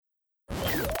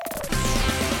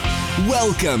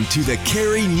Welcome to the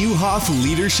Carey Nieuwhof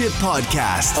Leadership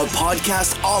Podcast, a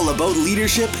podcast all about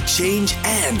leadership, change,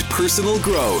 and personal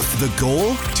growth. The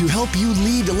goal? To help you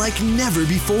lead like never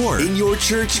before in your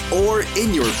church or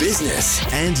in your business.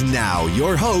 And now,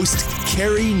 your host,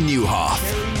 Carey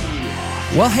Nieuwhof.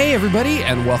 Well, hey, everybody,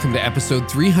 and welcome to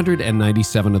episode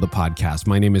 397 of the podcast.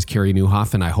 My name is Carey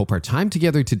Nieuwhof, and I hope our time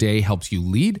together today helps you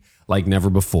lead like never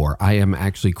before. I am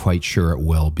actually quite sure it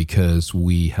will, because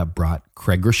we have brought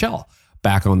Craig Groeschel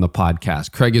back on the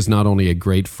podcast. Craig is not only a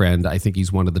great friend, I think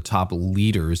he's one of the top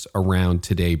leaders around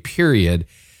today, period.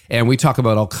 And we talk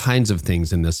about all kinds of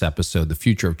things in this episode: the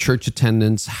future of church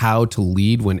attendance, how to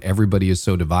lead when everybody is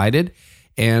so divided,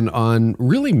 and on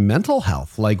really mental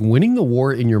health, like winning the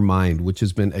war in your mind, which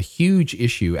has been a huge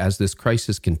issue as this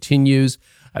crisis continues.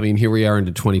 I mean, here we are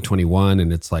into 2021,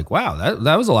 and it's like, wow,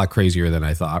 that was a lot crazier than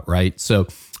I thought, right? So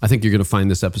I think you're going to find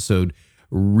this episode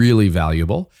really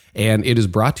valuable, and it is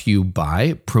brought to you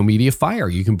by ProMedia Fire.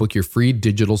 You can book your free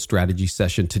digital strategy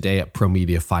session today at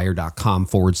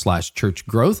promediafire.com/church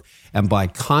growth, and by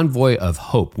Convoy of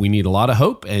Hope. We need a lot of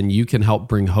hope, and you can help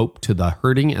bring hope to the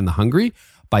hurting and the hungry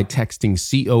by texting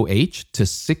COH to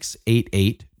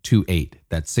 68828.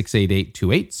 That's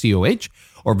 68828 COH,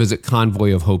 or visit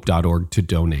convoyofhope.org to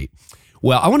donate.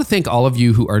 Well, I want to thank all of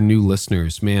you who are new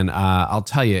listeners. Man, I'll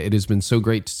tell you, it has been so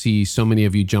great to see so many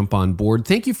of you jump on board.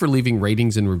 Thank you for leaving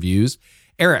ratings and reviews.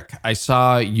 Eric, I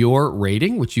saw your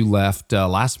rating, which you left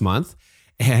last month,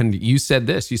 and you said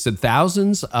this. You said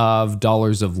thousands of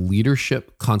dollars of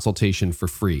leadership consultation for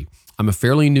free. I'm a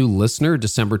fairly new listener,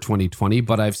 December 2020,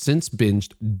 but I've since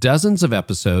binged dozens of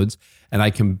episodes, and I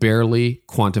can barely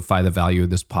quantify the value of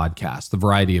this podcast. The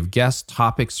variety of guests,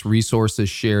 topics, resources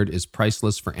shared is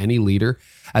priceless for any leader.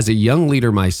 As a young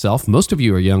leader myself, most of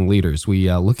you are young leaders.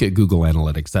 We look at Google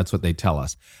Analytics. That's what they tell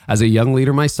us. As a young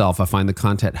leader myself, I find the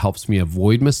content helps me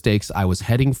avoid mistakes I was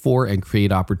heading for and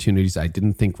create opportunities I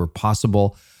didn't think were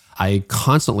possible. I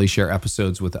constantly share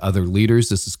episodes with other leaders.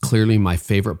 This is clearly my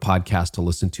favorite podcast to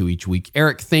listen to each week.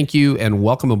 Eric, thank you and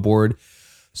welcome aboard.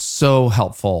 So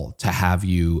helpful to have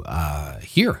you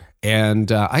here.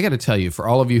 And I got to tell you, for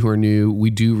all of you who are new, we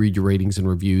do read your ratings and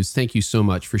reviews. Thank you so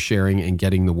much for sharing and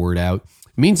getting the word out.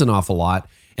 It means an awful lot.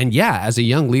 And yeah, as a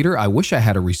young leader, I wish I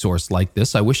had a resource like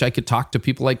this. I wish I could talk to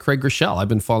people like Craig Groeschel. I've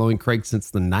been following Craig since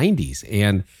the 90s.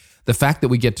 And the fact that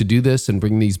we get to do this and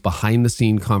bring these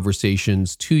behind-the-scene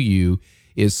conversations to you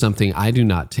is something I do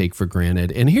not take for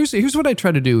granted. And here's what I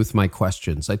try to do with my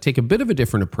questions. I take a bit of a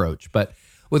different approach, but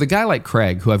with a guy like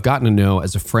Craig, who I've gotten to know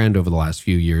as a friend over the last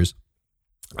few years,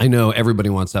 I know everybody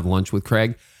wants to have lunch with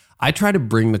Craig. I try to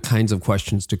bring the kinds of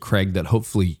questions to Craig that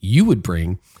hopefully you would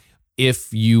bring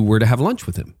if you were to have lunch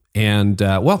with him. And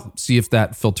see if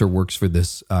that filter works for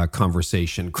this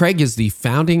conversation. Craig is the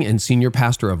founding and senior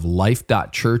pastor of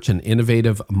Life.Church, an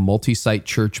innovative multi-site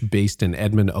church based in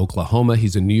Edmond, Oklahoma.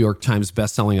 He's a New York Times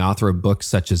bestselling author of books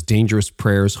such as Dangerous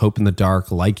Prayers, Hope in the Dark,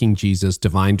 Liking Jesus,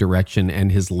 Divine Direction,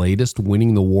 and his latest,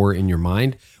 Winning the War in Your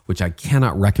Mind, which I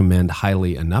cannot recommend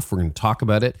highly enough. We're going to talk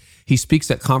about it. He speaks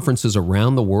at conferences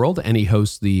around the world, and he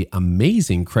hosts the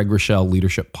amazing Craig Groeschel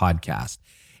Leadership Podcast.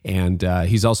 And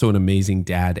he's also an amazing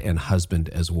dad and husband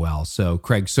as well. So,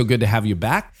 Craig, so good to have you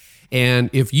back. And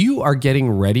if you are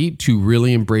getting ready to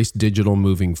really embrace digital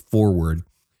moving forward,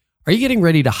 are you getting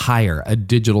ready to hire a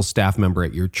digital staff member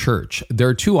at your church? There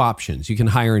are two options. You can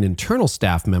hire an internal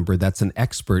staff member that's an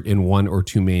expert in one or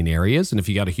two main areas. And if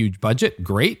you got a huge budget,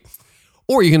 great.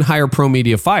 Or you can hire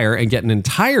ProMedia Fire and get an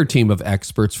entire team of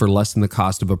experts for less than the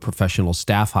cost of a professional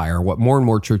staff hire. What more and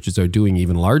more churches are doing,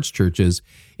 even large churches,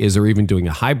 is they're even doing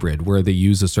a hybrid where they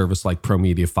use a service like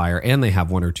ProMedia Fire and they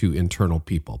have one or two internal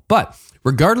people. But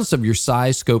regardless of your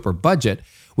size, scope, or budget,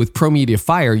 with ProMedia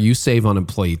Fire, you save on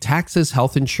employee taxes,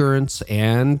 health insurance,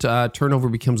 and turnover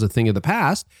becomes a thing of the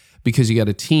past because you got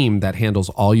a team that handles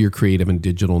all your creative and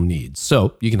digital needs.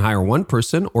 So you can hire one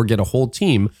person or get a whole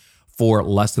team for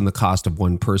less than the cost of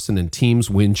one person, and teams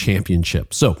win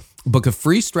championships. So book a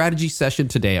free strategy session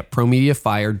today at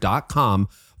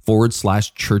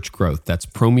promediafire.com/church growth. That's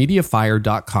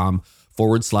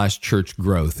promediafire.com/church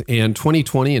growth. And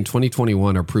 2020 and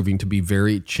 2021 are proving to be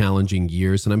very challenging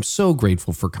years. And I'm so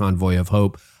grateful for Convoy of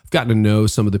Hope. I've gotten to know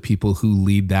some of the people who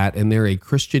lead that, and they're a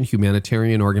Christian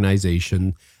humanitarian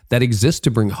organization that exists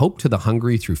to bring hope to the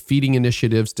hungry through feeding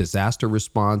initiatives, disaster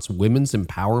response, women's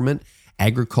empowerment,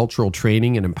 agricultural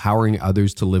training, and empowering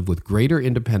others to live with greater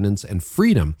independence and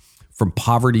freedom from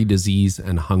poverty, disease,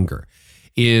 and hunger.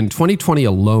 In 2020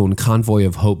 alone, Convoy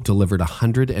of Hope delivered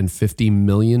 150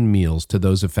 million meals to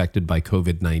those affected by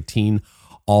COVID-19,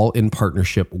 all in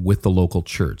partnership with the local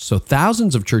church. So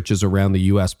thousands of churches around the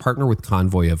U.S. partner with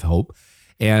Convoy of Hope,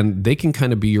 and they can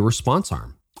kind of be your response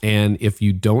arm. And if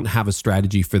you don't have a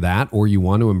strategy for that, or you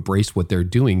want to embrace what they're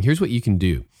doing, here's what you can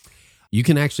do. You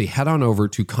can actually head on over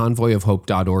to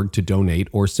convoyofhope.org to donate,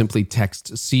 or simply text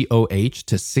COH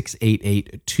to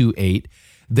 68828.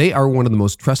 They are one of the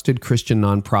most trusted Christian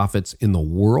nonprofits in the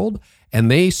world,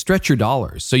 and they stretch your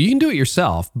dollars. So you can do it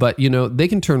yourself, but they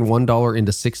can turn $1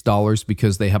 into $6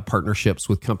 because they have partnerships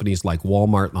with companies like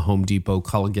Walmart, the Home Depot,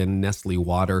 Culligan, Nestle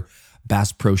Water,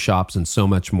 Bass Pro Shops, and so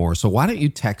much more. So why don't you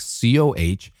text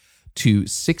COH to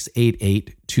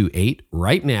 68828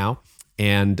 right now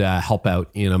and help out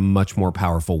in a much more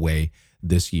powerful way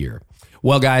this year.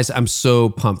 Well, guys, I'm so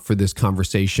pumped for this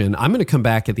conversation. I'm going to come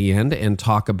back at the end and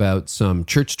talk about some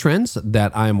church trends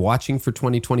that I'm watching for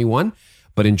 2021,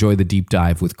 but enjoy the deep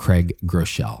dive with Craig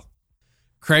Groeschel.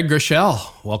 Craig Groeschel,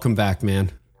 welcome back,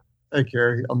 man. Hey,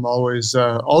 Carey. I'm always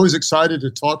excited to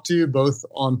talk to you, both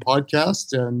on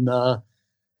podcast and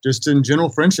just in general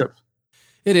friendship.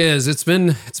 It is. It's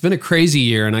been a crazy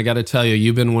year, and I got to tell you,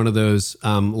 you've been one of those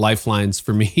lifelines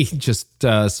for me. Just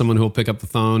someone who will pick up the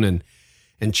phone and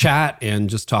chat and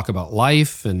just talk about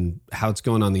life and how it's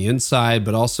going on the inside,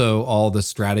 but also all the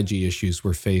strategy issues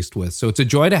we're faced with. So it's a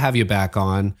joy to have you back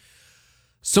on.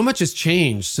 So much has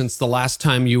changed since the last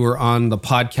time you were on the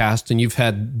podcast, and you've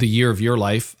had the year of your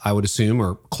life, I would assume,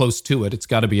 or close to it. It's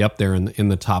got to be up there in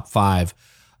the top 5.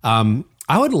 I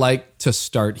would like to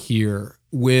start here.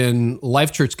 When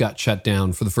Life Church got shut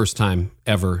down for the first time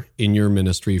ever in your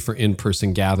ministry for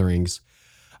in-person gatherings,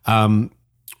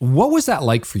 what was that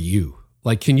like for you?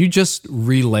 Like, can you just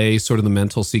relay sort of the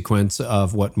mental sequence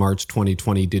of what March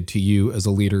 2020 did to you as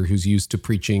a leader who's used to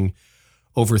preaching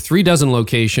over 36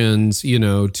 locations,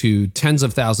 to tens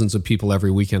of thousands of people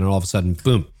every weekend, and all of a sudden,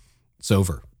 boom, it's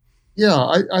over?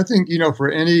 Yeah, I think,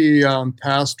 for any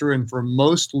pastor and for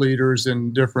most leaders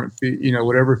in different,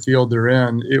 whatever field they're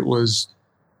in, it was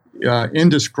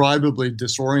indescribably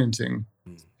disorienting.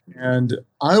 And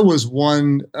I was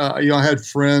one, I had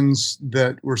friends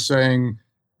that were saying,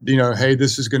 hey,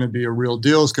 this is going to be a real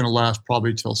deal. It's going to last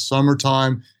probably till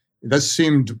summertime. That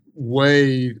seemed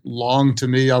way long to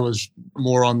me. I was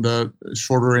more on the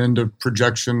shorter end of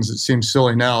projections. It seems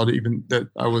silly now to even that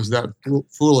I was that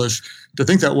foolish to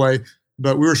think that way.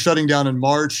 But we were shutting down in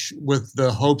March with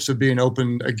the hopes of being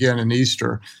open again in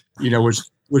Easter,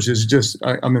 which is just,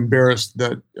 I'm embarrassed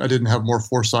that I didn't have more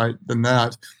foresight than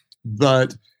that.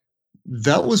 But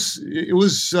it was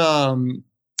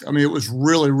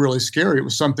really, really scary. It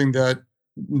was something that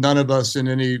none of us in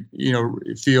any,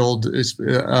 field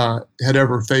had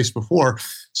ever faced before.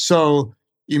 So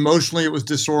emotionally, it was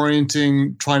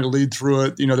disorienting trying to lead through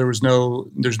it. There's no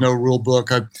rule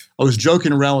book. I was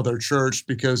joking around with our church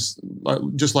because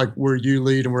just like where you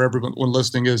lead and where everyone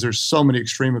listening is, there's so many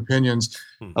extreme opinions.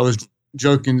 I was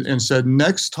joking and said,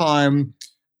 next time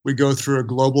we go through a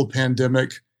global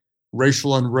pandemic,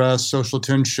 racial unrest, social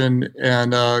tension,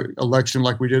 and election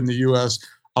like we did in the U.S.,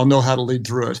 I'll know how to lead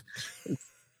through it.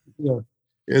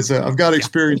 I've got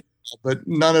experience, but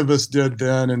none of us did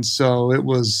then. And so it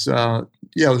was,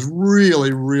 it was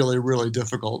really, really, really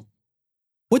difficult.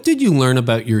 What did you learn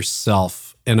about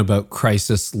yourself and about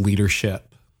crisis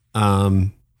leadership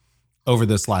over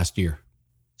this last year?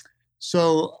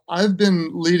 So I've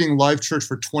been leading Life Church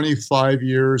for 25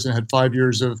 years and had 5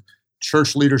 years of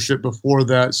church leadership before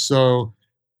that. So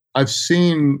I've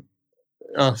seen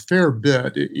a fair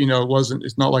bit.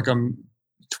 It's not like I'm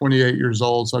 28 years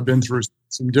old. So I've been through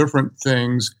some different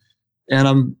things, and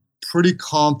I'm pretty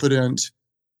confident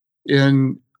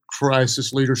in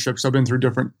crisis leadership. So I've been through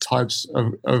different types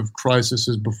of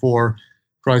crises before,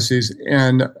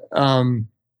 and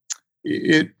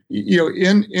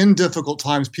in difficult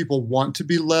times, people want to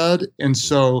be led, and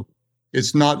so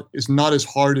it's not as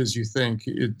hard as you think.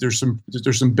 There's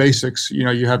some basics.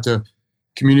 You have to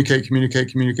communicate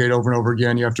over and over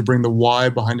again. You have to bring the why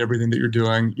behind everything that you're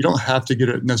doing. You don't have to get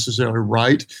it necessarily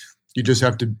right. You just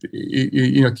have to,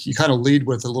 you kind of lead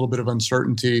with a little bit of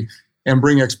uncertainty and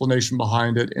bring explanation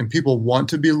behind it. And people want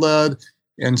to be led,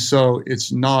 and so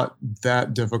it's not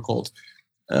that difficult.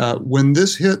 When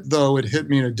this hit, though, it hit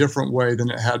me in a different way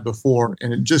than it had before,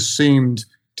 and it just seemed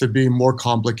to be more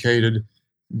complicated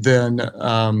than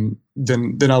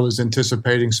I was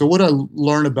anticipating. So what I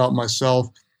learned about myself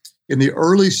in the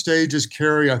early stages,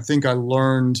 Carey, I think I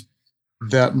learned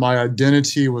that my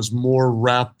identity was more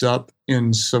wrapped up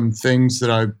in some things that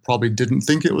I probably didn't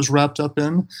think it was wrapped up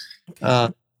in.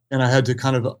 And I had to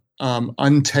kind of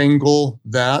untangle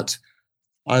that.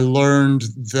 I learned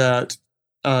that,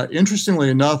 interestingly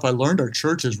enough, I learned our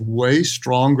church is way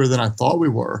stronger than I thought we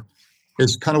were.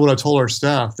 It's kind of what I told our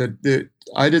staff, that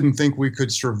I didn't think we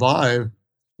could survive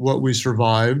what we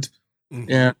survived.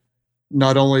 and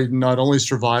not only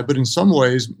survived, but in some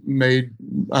ways made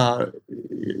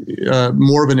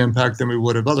more of an impact than we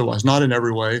would have otherwise. Not in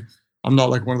every way. I'm not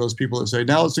like one of those people that say,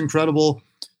 now it's incredible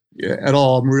at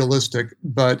all. I'm realistic,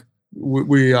 but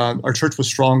our church was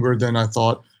stronger than I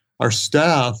thought. Our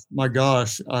staff, my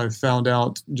gosh, I found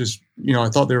out just, I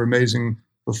thought they were amazing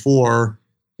before,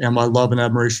 and my love and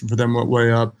admiration for them went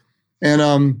way up.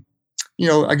 And,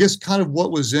 I guess kind of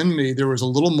what was in me, there was a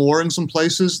little more in some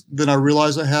places than I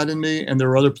realized I had in me. And there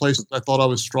were other places I thought I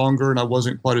was stronger, and I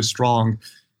wasn't quite as strong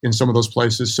in some of those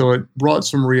places. So it brought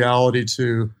some reality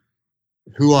to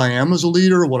who I am as a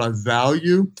leader, what I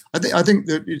value. I think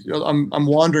that I'm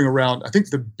wandering around. I think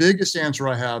the biggest answer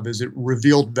I have is it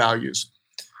revealed values.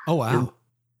 Oh, wow. It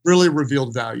really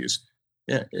revealed values.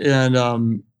 And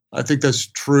I think that's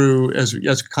true as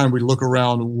kind of we look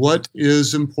around what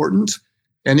is important.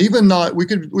 And even not, we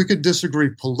could disagree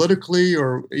politically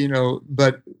or,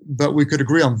 but we could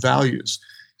agree on values.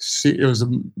 See, it was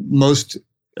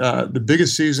the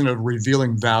biggest season of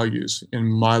revealing values in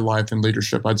my life and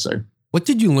leadership, I'd say. What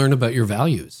did you learn about your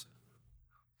values?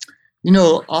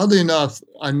 Oddly enough,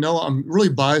 I know I'm really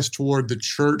biased toward the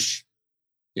church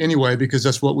anyway, because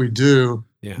that's what we do.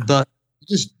 Yeah. But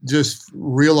just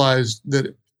realized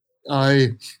that I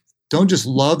don't just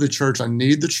love the church. I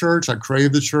need the church. I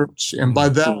crave the church. And by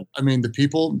that, I mean the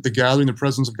people, the gathering, the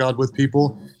presence of God with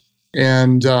people.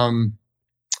 And I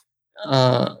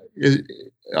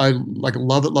like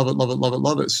love it, love it, love it, love it,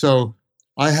 love it. So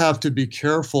I have to be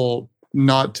careful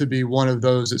not to be one of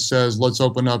those that says, let's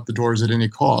open up the doors at any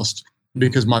cost,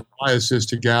 because my bias is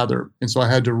to gather. And so I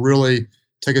had to really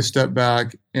take a step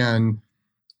back and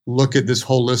look at this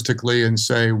holistically and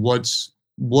say, what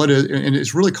is, and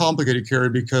it's really complicated, Carrie,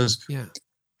 because, in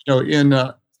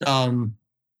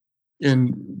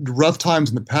rough times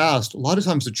in the past, a lot of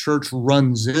times the church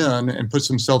runs in and puts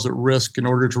themselves at risk in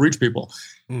order to reach people.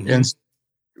 And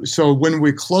so when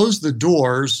we close the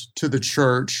doors to the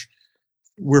church,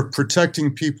 we're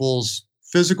protecting people's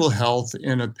physical health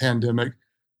in a pandemic,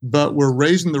 but we're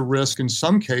raising the risk in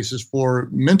some cases for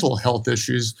mental health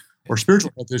issues or spiritual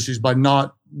health issues by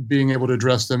not being able to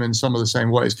address them in some of the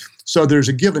same ways. So there's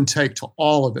a give and take to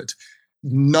all of it.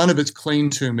 None of it's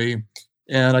clean to me.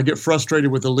 And I get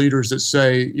frustrated with the leaders that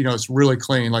say, it's really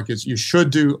clean. Like you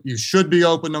should be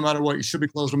open no matter what. You should be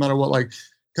closed no matter what. Like,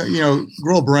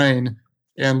 grow a brain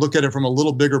and look at it from a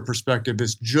little bigger perspective.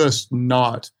 It's just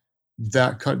not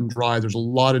that cut and dry. There's a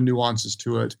lot of nuances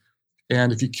to it.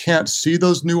 And if you can't see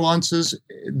those nuances,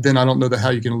 then I don't know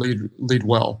how you can lead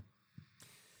well.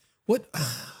 What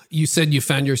you said, you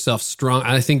found yourself strong.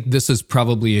 I think this is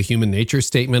probably a human nature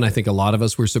statement. I think a lot of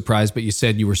us were surprised, but you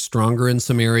said you were stronger in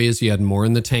some areas. You had more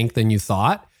in the tank than you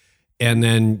thought. And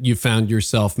then you found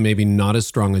yourself maybe not as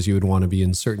strong as you would want to be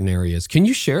in certain areas. Can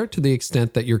you share to the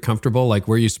extent that you're comfortable, like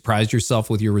where you surprised yourself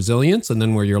with your resilience and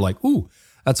then where you're like, ooh,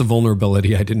 that's a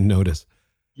vulnerability I didn't notice?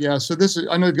 Yeah, so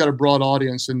I know you've got a broad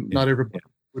audience and not everybody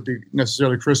would be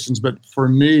necessarily Christians, but for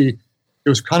me, it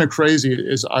was kind of crazy.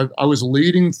 I was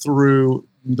leading through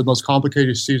the most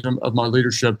complicated season of my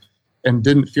leadership and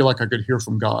didn't feel like I could hear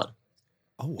from God.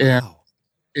 Oh, wow.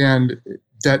 And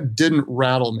that didn't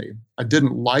rattle me. I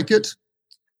didn't like it.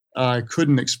 I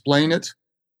couldn't explain it.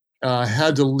 I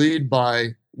had to lead by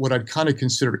what I'd kind of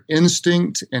considered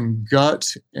instinct and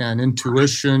gut and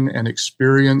intuition and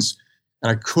experience.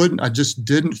 And I just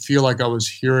didn't feel like I was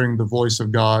hearing the voice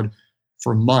of God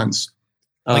for months.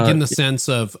 Like in the sense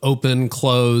of open,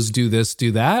 close, do this,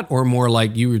 do that, or more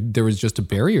like there was just a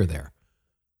barrier there?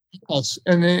 Yes,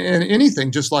 and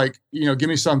anything, just like, give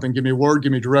me something, give me a word,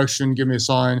 give me direction, give me a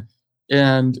sign.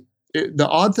 And the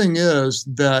odd thing is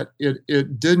that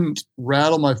it didn't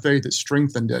rattle my faith, it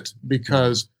strengthened it,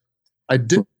 because I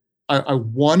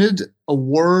wanted a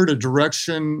word, a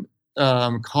direction,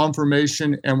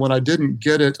 confirmation. And when I didn't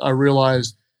get it, I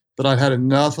realized that I had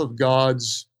enough of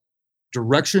God's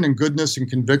direction and goodness and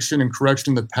conviction and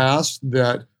correction in the past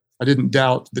that I didn't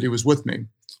doubt that he was with me.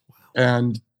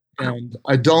 And I'm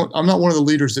not one of the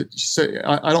leaders that say,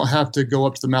 I don't have to go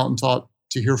up to the mountaintop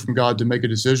to hear from God to make a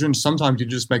decision. Sometimes you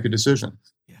just make a decision.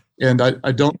 Yeah. And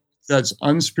I don't, that's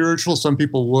unspiritual. Some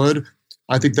people would.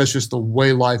 I think that's just the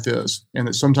way life is. And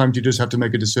that sometimes you just have to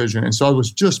make a decision. And so I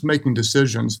was just making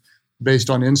decisions based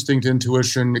on instinct,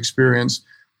 intuition, experience.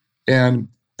 And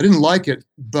I didn't like it,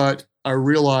 but I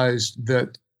realized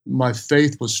that my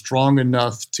faith was strong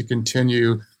enough to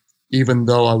continue, even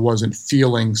though I wasn't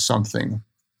feeling something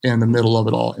in the middle of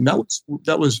it all. And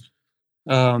that was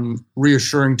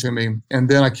reassuring to me. And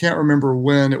then I can't remember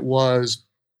when it was,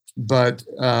 but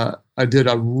I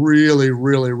really,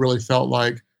 really, really felt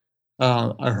like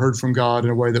I heard from God in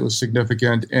a way that was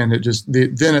significant. And it just,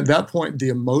 then at that point, the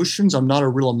emotions, I'm not a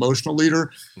real emotional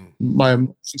leader. My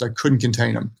emotions, I couldn't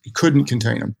contain them. Couldn't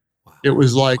contain them. It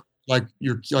was like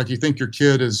you think your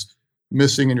kid is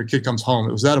missing and your kid comes home.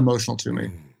 It was that emotional to me.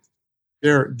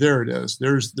 There it is.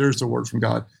 There's the word from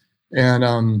God.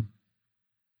 And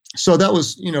so that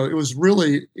was, it was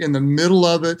really in the middle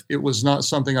of it. It was not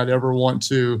something I'd ever want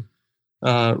to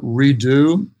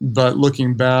redo, but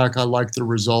looking back, I like the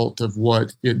result of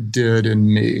what it did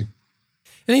in me.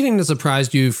 Anything that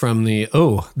surprised you from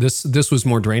this was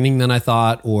more draining than I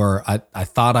thought, or I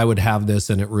thought I would have this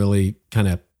and it really kind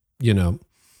of,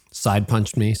 sucker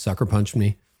punched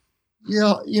me?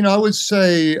 Yeah. I would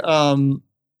say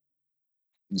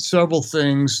several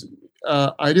things.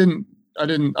 I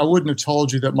wouldn't have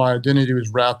told you that my identity was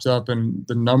wrapped up in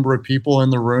the number of people in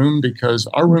the room, because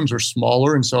our rooms are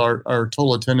smaller. And so our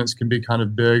total attendance can be kind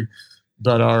of big,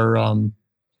 but I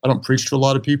don't preach to a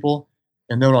lot of people.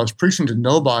 And then when I was preaching to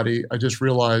nobody, I just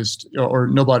realized, or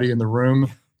nobody in the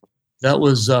room, that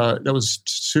was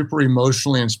super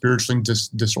emotionally and spiritually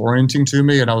disorienting to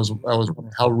me. And I was,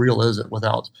 how real is it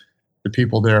without the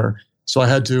people there? So I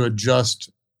had to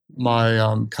adjust my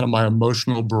kind of my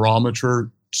emotional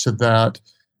barometer to that.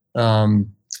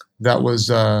 That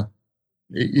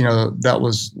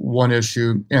was one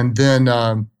issue. And then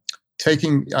I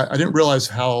didn't realize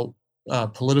how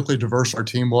politically diverse our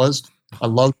team was. I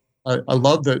love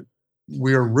that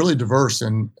we are really diverse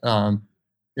in a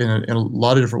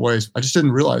lot of different ways. I just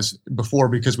didn't realize before,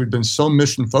 because we've been so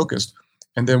mission focused.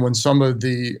 And then when some of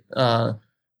the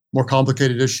more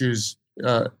complicated issues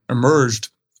emerged,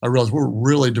 I realized we're a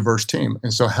really diverse team.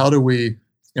 And so how do we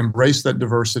embrace that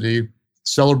diversity,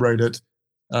 celebrate it,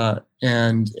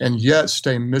 and yet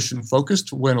stay mission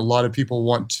focused when a lot of people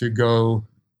want to go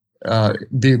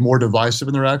be more divisive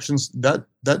in their actions? That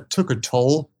took a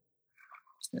toll,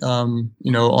 on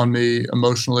me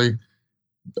emotionally.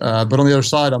 But on the other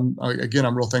side, I'm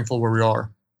real thankful where we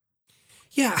are.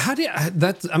 Yeah,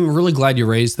 I'm really glad you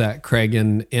raised that, Craig,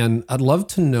 and I'd love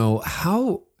to know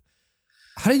how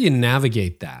did you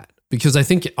navigate that? Because I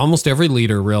think almost every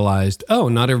leader realized,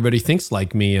 not everybody thinks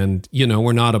like me. And,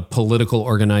 we're not a political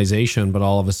organization, but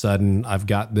all of a sudden I've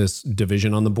got this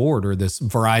division on the board, or this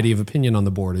variety of opinion on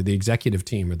the board, or the executive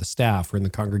team, or the staff, or in the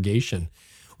congregation.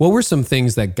 What were some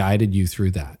things that guided you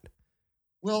through that?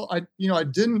 Well, I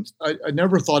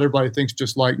never thought everybody thinks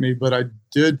just like me, but I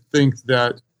did think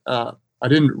that I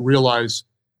didn't realize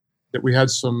that we had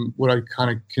some, what I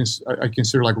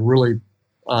consider like really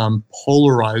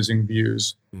polarizing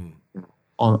views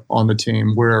on the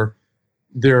team, where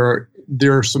there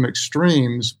are some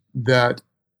extremes that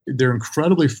they're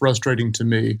incredibly frustrating to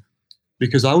me,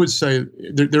 because I would say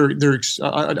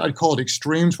I'd call it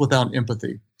extremes without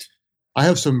empathy. I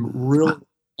have some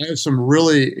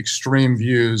really extreme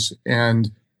views, and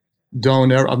I'm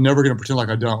never going to pretend like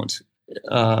I don't.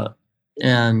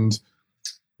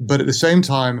 But at the same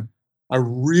time, I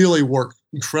really work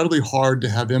incredibly hard to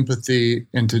have empathy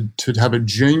and to have a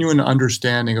genuine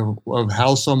understanding of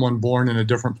how someone born in a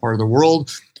different part of the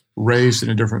world, raised in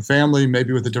a different family,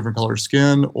 maybe with a different color of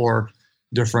skin or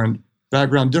different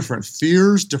background, different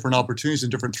fears, different opportunities,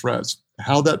 and different threats,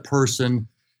 how that person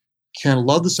can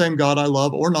love the same God I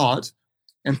love or not,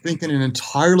 and think in an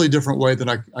entirely different way than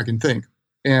I can think.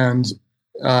 And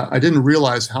I didn't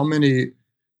realize how many,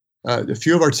 a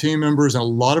few of our team members and a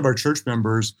lot of our church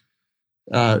members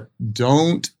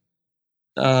don't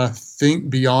think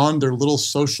beyond their little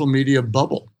social media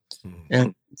bubble.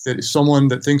 And that someone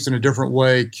that thinks in a different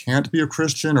way can't be a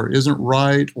Christian, or isn't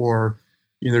right, or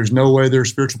there's no way they're a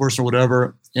spiritual person or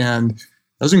whatever. And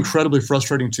that was incredibly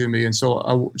frustrating to me. And so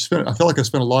I felt like I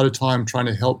spent a lot of time trying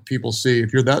to help people see,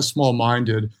 if you're that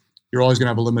small-minded, you're always going to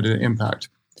have a limited impact.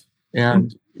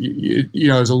 And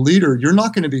as a leader, you're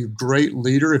not going to be a great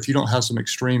leader if you don't have some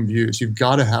extreme views. You've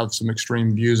got to have some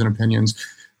extreme views and opinions.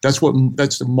 That's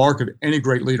the mark of any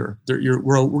great leader.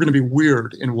 We're going to be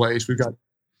weird in ways. We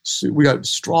got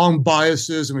strong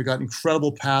biases, and we got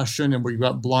incredible passion, and we've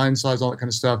got blind sides, all that kind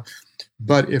of stuff.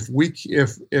 But if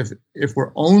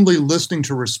we're only listening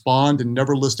to respond and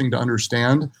never listening to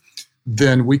understand,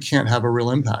 then we can't have a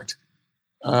real impact.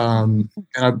 And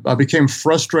I became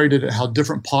frustrated at how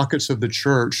different pockets of the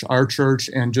church, our church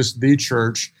and just the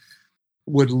church,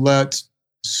 would let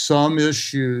some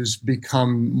issues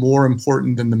become more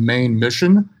important than the main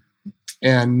mission,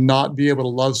 and not be able to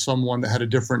love someone that had a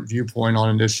different viewpoint on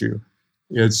an issue.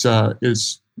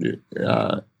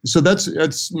 So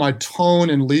that's my tone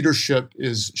in leadership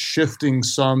is shifting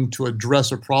some to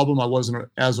address a problem I wasn't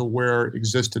as aware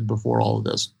existed before all of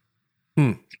this.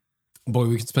 Boy,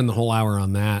 we could spend the whole hour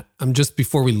on that. Just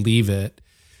before we leave it,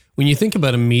 when you think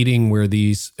about a meeting where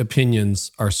these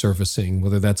opinions are surfacing,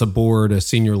 whether that's a board, a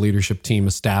senior leadership team,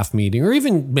 a staff meeting, or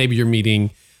even maybe you're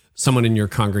meeting someone in your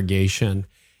congregation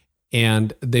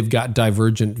and they've got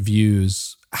divergent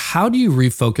views, how do you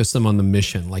refocus them on the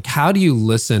mission? Like, how do you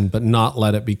listen but not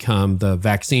let it become the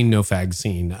vaccine, no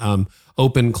vaccine,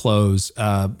 open, close,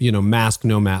 mask,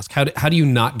 no mask? How do you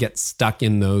not get stuck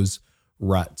in those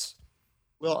ruts?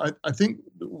 Well, I think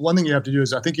one thing you have to do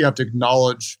is I think you have to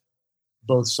acknowledge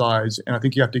both sides, and I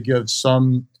think you have to give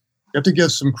some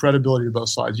credibility to both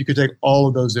sides. You could take all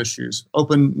of those issues,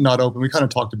 open, not open. We kind of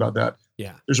talked about that.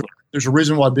 Yeah. There's a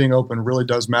reason why being open really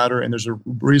does matter, and there's a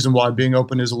reason why being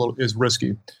open is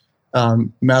risky.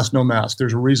 Mask, no mask.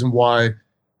 There's a reason why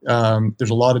there's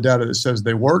a lot of data that says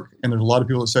they work, and there's a lot of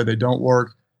people that say they don't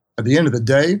work. At the end of the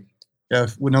day,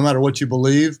 no matter what you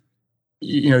believe,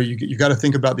 you got to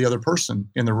think about the other person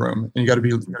in the room, and you got to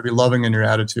be loving in your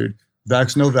attitude.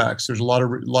 Vax, no vax. There's a lot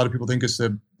of people think it's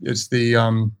the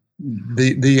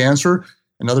answer,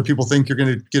 and other people think you're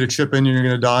going to get a chip in and you're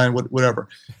going to die and whatever.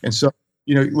 And so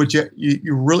what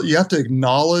you have to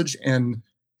acknowledge and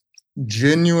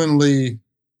genuinely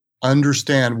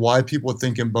understand why people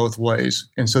think in both ways,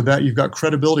 and so that you've got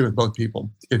credibility with both people.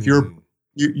 If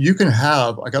you can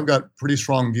have, like, I've got pretty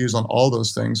strong views on all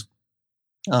those things,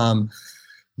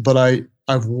 but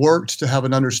I've worked to have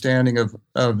an understanding of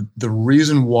the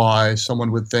reason why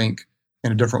someone would think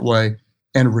in a different way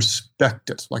and respect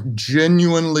it, like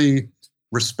genuinely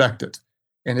respect it.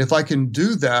 And if I can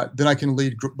do that, then I can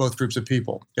lead both groups of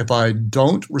people. If I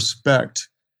don't respect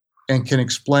and can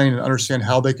explain and understand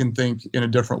how they can think in a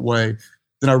different way,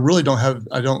 then I really don't have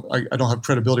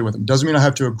credibility with them. Doesn't mean I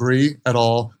have to agree at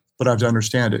all, but I have to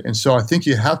understand it. And so I think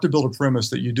you have to build a premise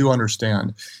that you do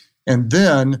understand, and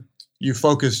then you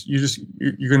focus.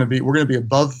 We're going to be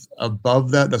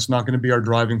above that. That's not going to be our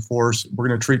driving force. We're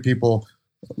going to treat people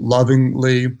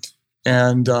lovingly,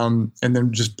 and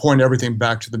then just point everything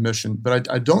back to the mission. But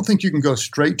I don't think you can go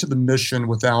straight to the mission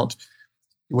without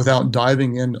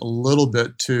diving in a little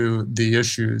bit to the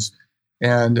issues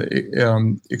and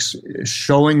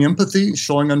showing empathy,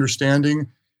 showing understanding,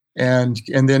 and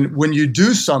then when you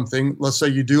do something, let's say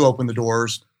you do open the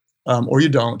doors, or you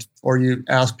don't, or you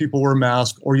ask people to wear a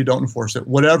mask, or you don't enforce it,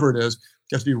 whatever it is,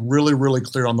 you have to be really, really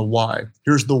clear on the why.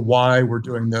 Here's the why we're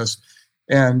doing this.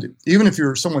 And even if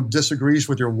someone disagrees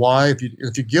with your why, if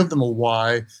you give them a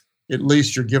why, at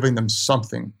least you're giving them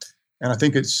something. And I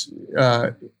think it's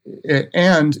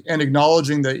and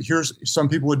acknowledging that here's some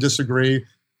people would disagree,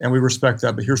 and we respect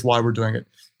that, but here's why we're doing it.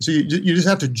 So you just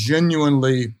have to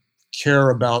genuinely care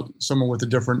about someone with a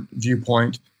different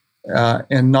viewpoint,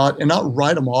 and not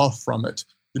write them off from it.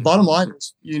 The bottom line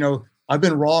is, I've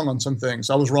been wrong on some things.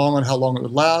 I was wrong on how long it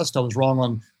would last. I was wrong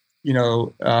on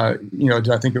did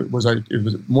I think it was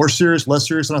more serious, less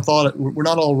serious than I thought? We're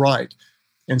not all right.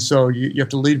 And so you have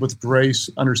to lead with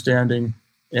grace, understanding,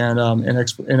 and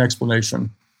explanation.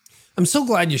 I'm so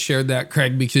glad you shared that,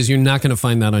 Craig, because you're not going to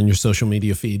find that on your social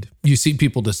media feed. You see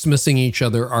people dismissing each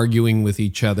other, arguing with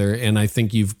each other, and I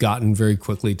think you've gotten very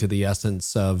quickly to the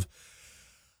essence of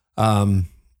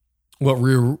what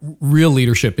real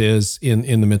leadership is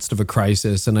in the midst of a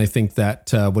crisis. And I think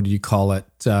that, what do you call it?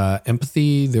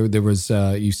 Empathy. There was,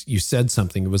 you said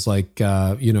something. It was like,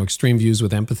 extreme views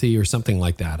with empathy or something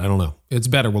like that. I don't know. It's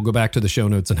better. We'll go back to the show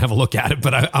notes and have a look at it.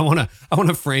 But I want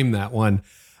to frame that one.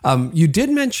 You did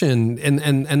mention,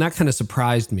 and that kind of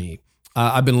surprised me.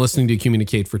 I've been listening to you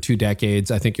communicate for 2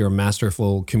 decades. I think you're a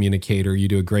masterful communicator. You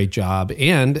do a great job.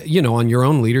 And, on your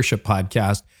own leadership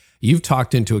podcast, you've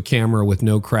talked into a camera with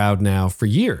no crowd now for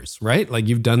years, right? Like,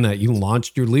 you've done that. You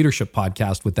launched your leadership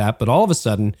podcast with that, but all of a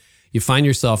sudden you find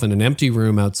yourself in an empty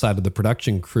room outside of the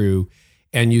production crew.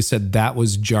 And you said that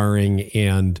was jarring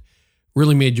and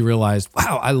really made you realize,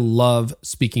 wow, I love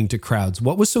speaking to crowds.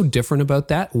 What was so different about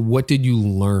that? What did you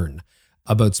learn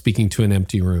about speaking to an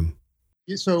empty room?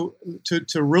 So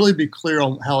to really be clear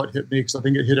on how it hit me, because I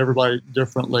think it hit everybody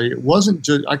differently, it wasn't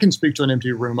just, I can speak to an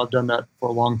empty room. I've done that for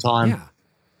a long time. Yeah.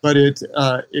 But it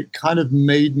kind of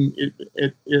made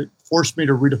it forced me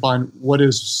to redefine what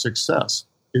is success.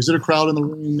 Is it a crowd in the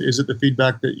room? Is it the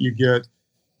feedback that you get?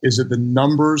 Is it the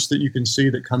numbers that you can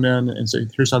see that come in and say,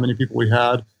 here's how many people we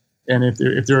had? And if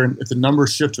the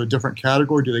numbers shift to a different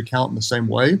category, do they count in the same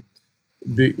way?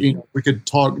 We could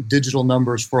talk digital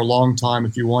numbers for a long time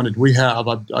if you wanted. We have.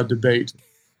 I debate.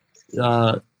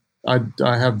 I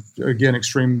have, again,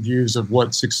 extreme views of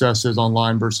what success is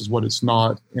online versus what it's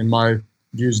not. In my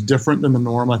views, different than the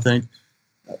norm, I think.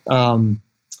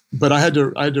 But I had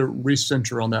to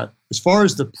recenter on that. As far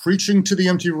as the preaching to the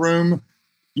empty room,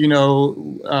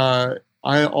 I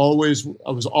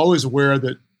was always aware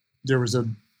that there was a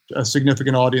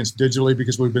significant audience digitally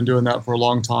because we've been doing that for a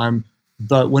long time.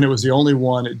 But when it was the only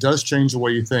one, it does change the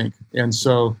way you think. And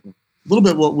so a little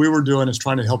bit what we were doing is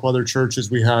trying to help other churches.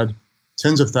 We had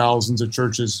tens of thousands of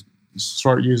churches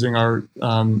start using our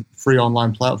free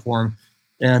online platform.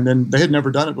 And then they had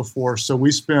never done it before. So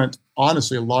we spent,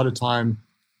 honestly, a lot of time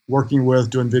working with,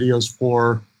 doing videos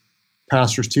for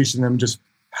pastors, teaching them just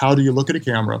how do you look at a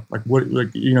camera?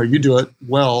 You do it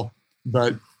well,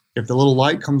 but if the little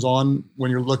light comes on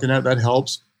when you're looking at it, that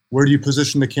helps. Where do you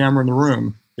position the camera in the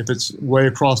room? If it's way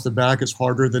across the back, it's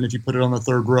harder than if you put it on the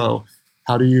third row.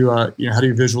 How do you, how do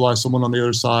you visualize someone on the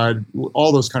other side?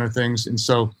 All those kind of things. And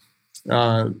so,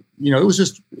 it was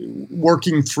just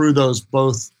working through those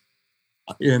both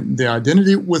in the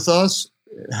identity with us.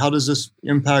 How does this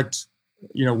impact,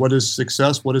 what is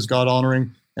success? What is God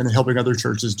honoring? And then helping other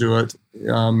churches do it.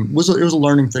 It was a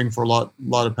learning thing for a lot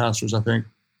of pastors, I think.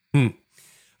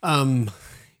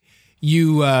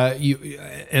 You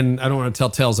and I don't want to tell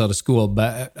tales out of school,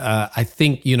 but I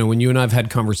think, when you and I've had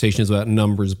conversations about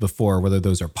numbers before, whether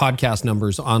those are podcast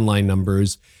numbers, online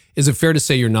numbers, is it fair to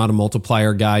say you're not a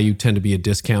multiplier guy? You tend to be a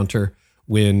discounter.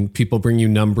 When people bring you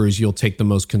numbers, you'll take the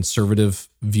most conservative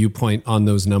viewpoint on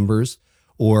those numbers?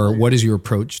 Or what is your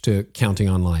approach to counting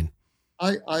online?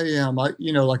 I am. I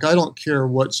don't care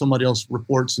what somebody else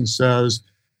reports and says,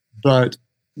 but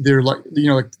they're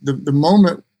the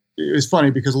moment. It's funny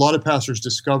because a lot of pastors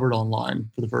discovered online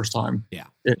for the first time. Yeah.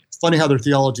 It's funny how their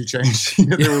theology changed.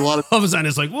 There were a lot of all of a sudden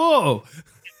it's like, whoa,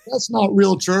 that's not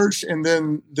real church. And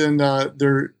then a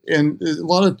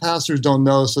lot of pastors don't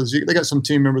know. So they got some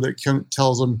team member that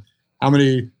tells them how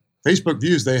many Facebook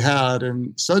views they had.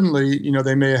 And suddenly,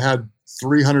 they may have had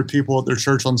 300 people at their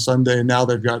church on Sunday. And now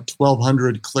they've got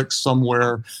 1,200 clicks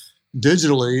somewhere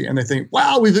digitally. And they think,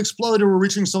 wow, we've exploded. We're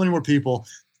reaching so many more people.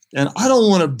 And I don't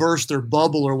want to burst their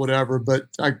bubble or whatever, but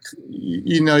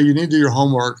you need to do your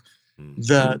homework. And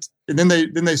then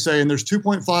they say, and there's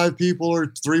 2.5 people or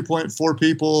 3.4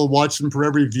 people watching for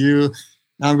every view. And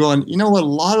I'm going, you know what? A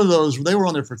lot of those, they were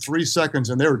on there for 3 seconds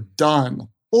and they were done.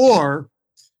 Or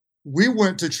we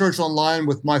went to church online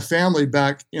with my family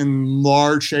back in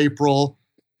March, April,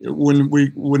 when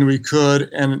we could,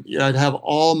 and I'd have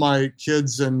all my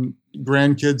kids and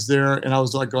grandkids there, and I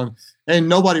was like going, "Hey,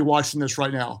 nobody watching this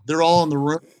right now. They're all in the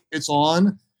room. It's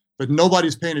on, but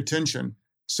nobody's paying attention."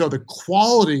 So the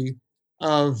quality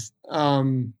of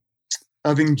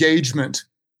engagement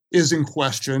is in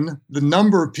question. The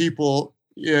number of people,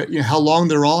 how long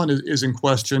they're on is in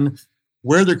question.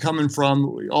 Where they're coming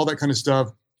from, all that kind of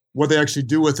stuff. What they actually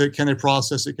do with it, can they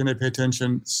process it? Can they pay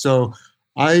attention? So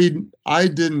I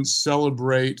didn't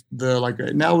celebrate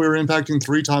now we're impacting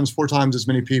 3 times, 4 times as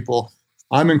many people.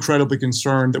 I'm incredibly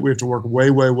concerned that we have to work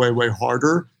way, way, way, way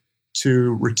harder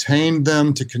to retain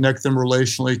them, to connect them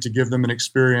relationally, to give them an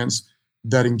experience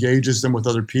that engages them with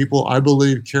other people. I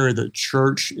believe, Carrie, that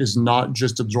church is not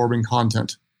just absorbing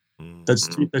content. That's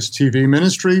TV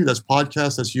ministry, that's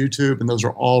podcast, that's YouTube, and those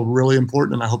are all really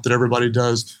important. And I hope that everybody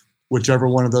does whichever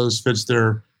one of those fits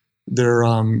their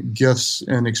gifts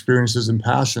and experiences and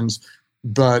passions.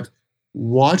 But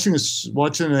watching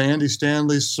an Andy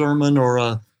Stanley sermon or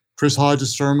a Chris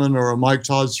Hodges sermon or a Mike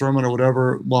Todd sermon or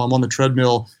whatever while I'm on the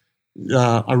treadmill,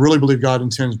 I really believe God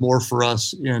intends more for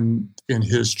us in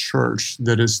His church.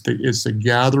 That it's a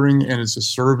gathering and it's a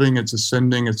serving, it's a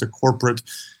sending, it's a corporate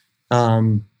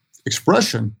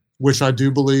expression, which I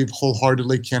do believe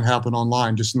wholeheartedly can happen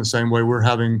online, just in the same way we're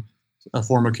having a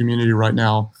form of community right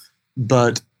now.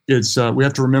 But it's we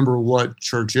have to remember what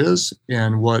church is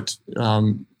and what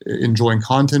enjoying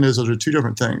content is. Those are 2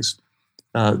 different things.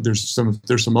 There's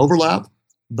some overlap,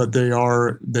 but they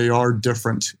are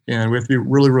different, and we have to be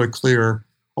really, really clear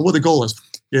on what the goal is.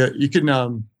 Yeah, you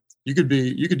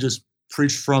could just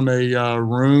preach from a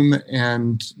room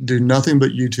and do nothing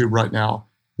but YouTube right now.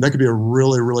 That could be a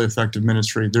really, really effective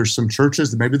ministry. There's some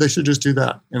churches that maybe they should just do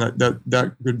that, and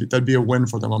that'd be a win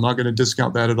for them. I'm not going to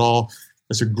discount that at all.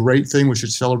 It's a great thing. We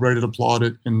should celebrate it, applaud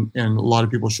it, and a lot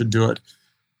of people should do it.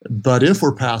 But if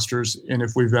we're pastors and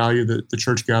if we value the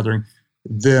church gathering,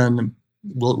 then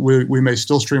we may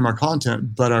still stream our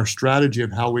content, but our strategy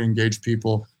of how we engage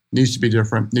people needs to be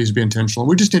different, needs to be intentional.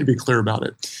 We just need to be clear about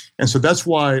it. And so that's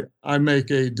why I make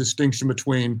a distinction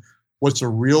between what's a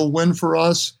real win for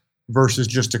us versus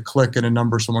just a click and a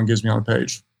number someone gives me on a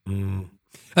page.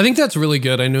 I think that's really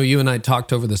good. I know you and I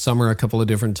talked over the summer a couple of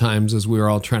different times as we were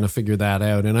all trying to figure that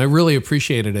out. And I really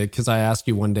appreciated it because I asked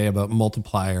you one day about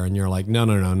multiplier and you're like, no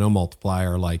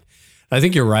multiplier. I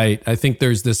think you're right. I think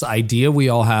there's this idea we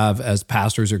all have as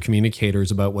pastors or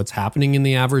communicators about what's happening in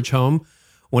the average home,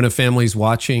 when a family's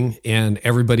watching and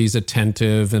everybody's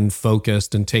attentive and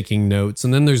focused and taking notes.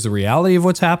 And then there's the reality of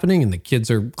what's happening and the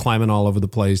kids are climbing all over the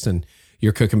place and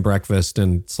you're cooking breakfast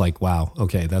and it's like, wow,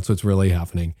 okay, that's what's really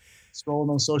happening. Scrolling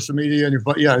on social media and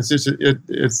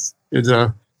it's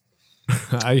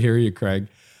I hear you, Craig.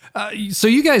 So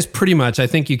you guys pretty much, I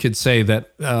think you could say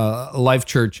that Life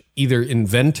Church either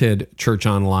invented church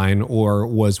online or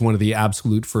was one of the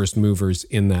absolute first movers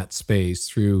in that space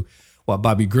through what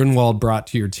Bobby Grunwald brought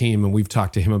to your team. And we've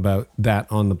talked to him about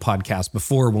that on the podcast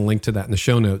before. We'll link to that in the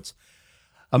show notes.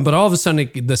 But all of a sudden,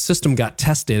 the system got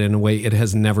tested in a way it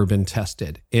has never been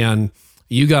tested. And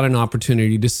you got an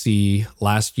opportunity to see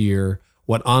last year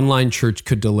what online church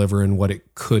could deliver and what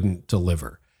it couldn't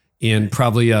deliver in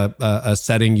probably a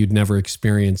setting you'd never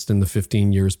experienced in the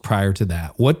 15 years prior to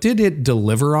that. What did it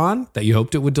deliver on that you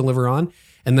hoped it would deliver on?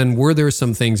 And then were there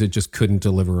some things it just couldn't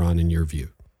deliver on in your view?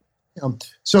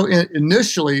 So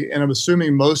initially, and I'm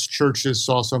assuming most churches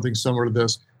saw something similar to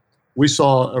this, we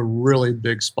saw a really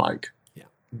big spike. Yeah.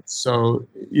 So,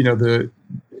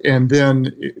 and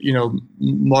then,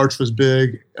 March was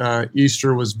big,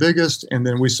 Easter was biggest, and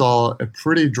then we saw a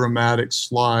pretty dramatic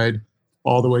slide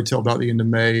all the way till about the end of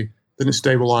May. Then it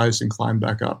stabilized and climbed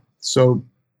back up. So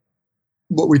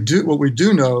what we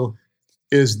do know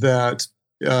is that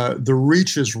the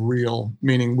reach is real,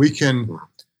 meaning we can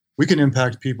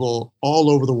impact people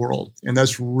all over the world, and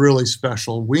that's really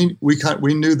special. We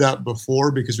knew that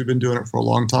before because we've been doing it for a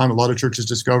long time. A lot of churches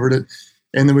discovered it,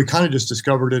 and then we kind of just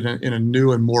discovered it in a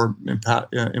new and more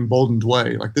emboldened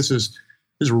way. Like this is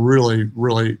really,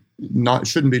 really not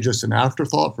shouldn't be just an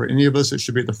afterthought for any of us. It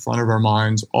should be at the front of our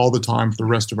minds all the time for the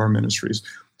rest of our ministries.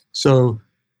 So,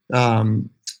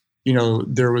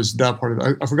 there was that part of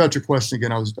it. I forgot your question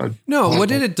again. What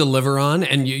did it deliver on?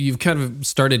 And you've kind of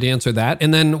started to answer that.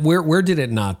 And then where did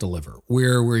it not deliver?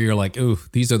 Where you're like, ooh,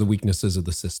 these are the weaknesses of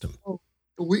the system.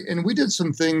 We did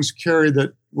some things, Carrie,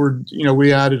 that were,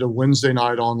 we added a Wednesday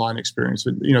night online experience.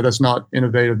 That's not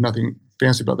innovative, nothing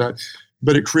fancy about that,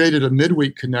 but it created a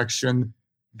midweek connection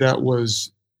that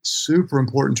was super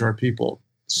important to our people.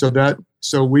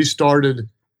 So we started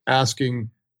asking,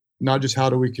 not just how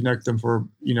do we connect them for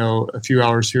a few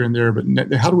hours here and there, but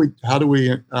how do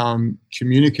we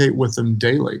communicate with them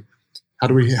daily? How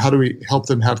do we help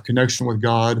them have connection with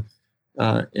God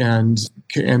and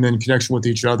then connection with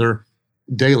each other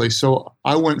daily? So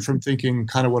I went from thinking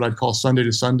kind of what I'd call Sunday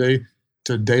to Sunday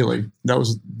to daily. That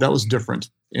was different,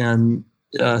 and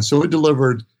so it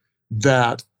delivered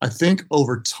that. I think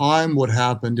over time, what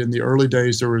happened in the early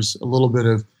days, there was a little bit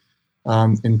of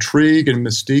intrigue and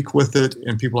mystique with it,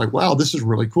 and people were like, wow, this is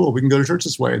really cool. We can go to church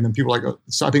this way. And then people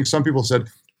so I think some people said,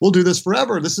 we'll do this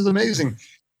forever. This is amazing.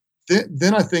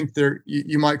 Then I think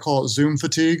you might call it Zoom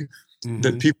fatigue,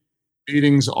 that people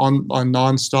meetings on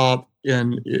nonstop,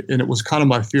 and it was kind of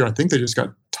my fear. I think they just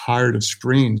got tired of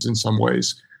screens in some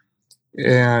ways,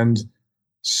 and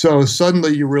so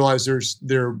suddenly you realize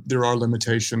there are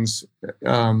limitations.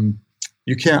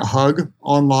 You can't hug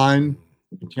online.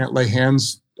 You can't lay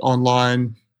hands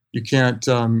online. You can't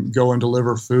go and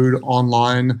deliver food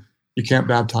online. You can't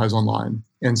baptize online.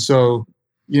 And so,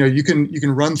 you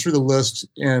can run through the list,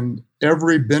 and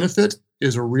every benefit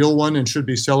is a real one and should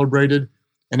be celebrated,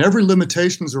 and every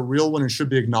limitation is a real one and should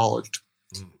be acknowledged.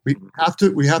 We have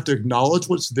to acknowledge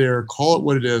what's there, call it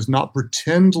what it is, not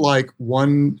pretend like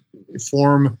one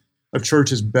form of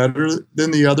church is better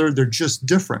than the other. They're just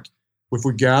different. If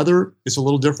we gather, it's a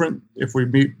little different. If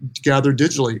we gather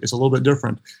digitally, it's a little bit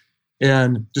different.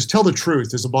 And just tell the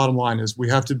truth is the bottom line. Is we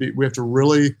have to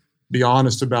really be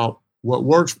honest about what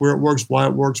works, where it works, why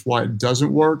it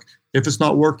doesn't work. If it's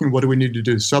not working, what do we need to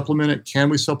do? Supplement it? Can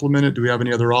we supplement it? Do we have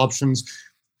any other options?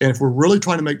 And if we're really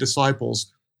trying to make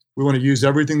disciples, we want to use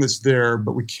everything that's there,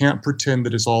 but we can't pretend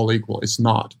that it's all equal. It's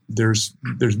not. There's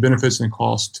benefits and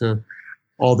costs to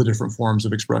all the different forms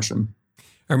of expression.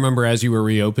 I remember as you were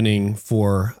reopening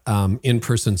for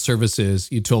in-person services,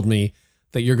 you told me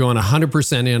that you're going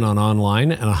 100% in on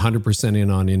online and 100% in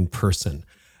on in-person.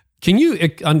 Can you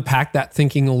unpack that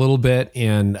thinking a little bit,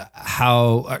 and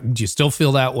how do you still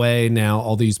feel that way now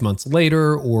all these months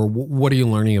later, or what are you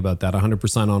learning about that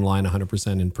 100% online,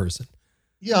 100% in person?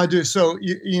 Yeah, I do. So,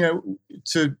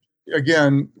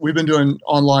 again, we've been doing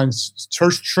online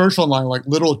church online, like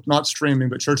literal, not streaming,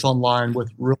 but church online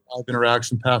with real live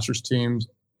interaction, pastors, teams,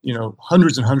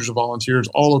 hundreds and hundreds of volunteers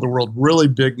all over the world, really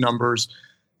big numbers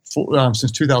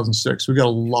since 2006. We've got a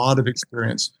lot of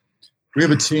experience. We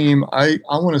have a team. I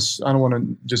don't want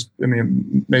to just,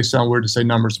 it may sound weird to say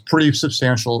numbers, pretty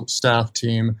substantial staff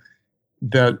team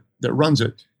that runs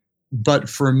it. But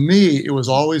for me, it was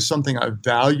always something I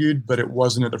valued, but it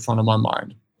wasn't at the front of my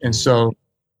mind. And so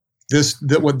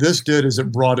what this did is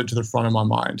it brought it to the front of my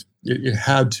mind. It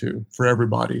had to, for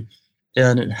everybody,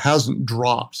 and it hasn't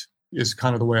dropped. Is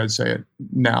kind of the way I'd say it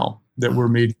now that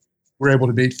we're able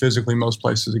to meet physically most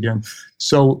places again.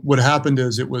 So what happened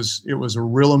is it was a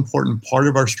real important part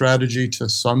of our strategy to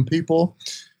some people.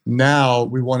 Now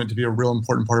we want it to be a real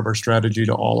important part of our strategy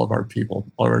to all of our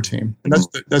people, all of our team. And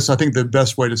that's I think the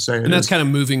best way to say it. And that's kind of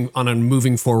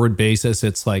moving forward basis.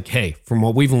 It's like, hey, from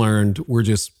what we've learned, we're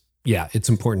just, it's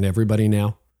important to everybody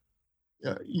now.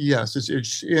 Yes.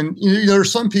 And there are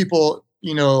some people,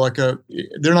 they're not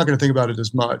going to think about it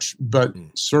as much, but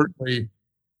certainly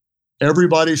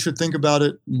everybody should think about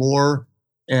it more.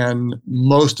 And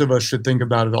most of us should think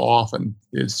about it often.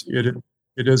 It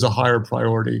is a higher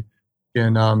priority.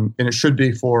 And it should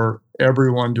be for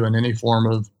everyone doing any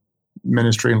form of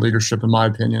ministry and leadership, in my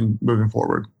opinion, moving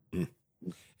forward.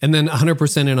 And then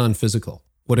 100% in on physical.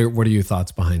 What are your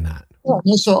thoughts behind that?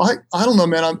 So I don't know,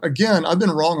 man. I've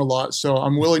been wrong a lot, so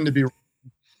I'm willing to be wrong.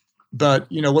 But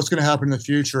what's going to happen in the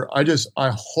future? I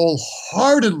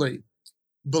wholeheartedly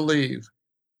believe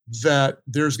that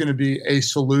there's going to be a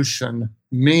solution,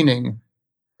 meaning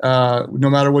no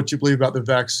matter what you believe about the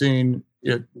vaccine,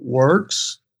 it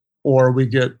works, or we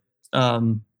get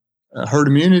herd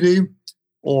immunity,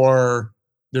 or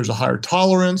there's a higher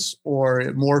tolerance, or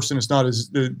it morphs and it's not as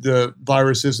the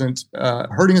virus isn't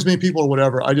hurting as many people or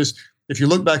whatever. If you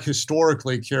look back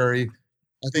historically, Carrie,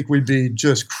 I think we'd be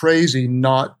just crazy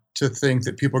not to think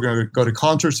that people are going to go to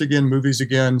concerts again, movies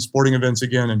again, sporting events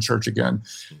again, and church again.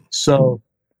 So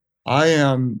I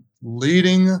am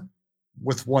leading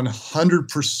with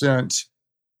 100%.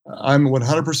 I'm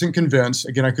 100% convinced,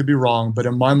 again, I could be wrong, but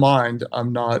in my mind,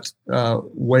 I'm not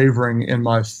wavering in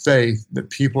my faith that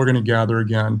people are going to gather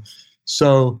again.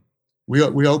 So we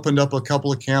opened up a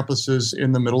couple of campuses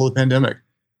in the middle of the pandemic.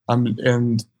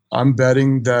 I'm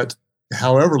betting that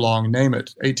however long, name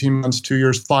it, 18 months, 2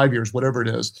 years, 5 years, whatever it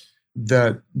is,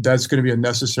 that's going to be a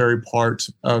necessary part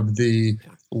of the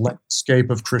landscape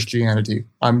of Christianity.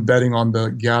 I'm betting on the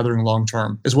gathering long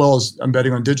term, as well as I'm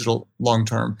betting on digital long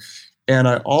term. And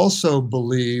I also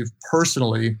believe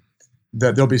personally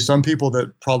that there'll be some people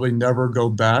that probably never go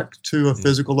back to a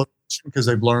physical location because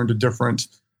they've learned a different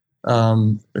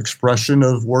expression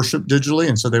of worship digitally,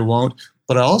 and so they won't.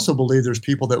 But I also believe there's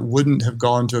people that wouldn't have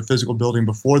gone to a physical building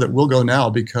before that will go now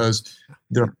because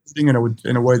they're hurting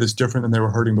in a way that's different than they were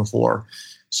hurting before.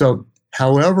 So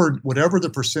whatever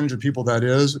the percentage of people that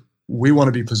is, we want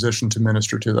to be positioned to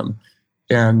minister to them.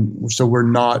 And so we're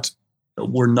not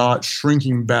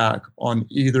shrinking back on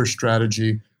either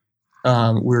strategy.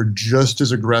 We're just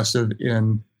as aggressive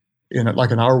in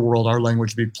like in our world, our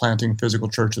language would be planting physical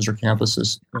churches or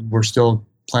campuses, and we're still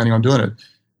planning on doing it.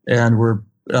 And we've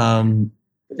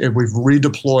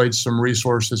redeployed some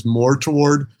resources more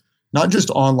toward not just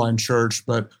online church,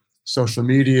 but social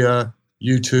media,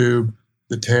 YouTube,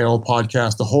 the tail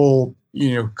podcast, the whole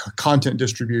content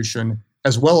distribution,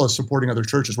 as well as supporting other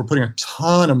churches. We're putting a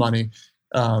ton of money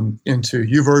into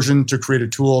YouVersion to create a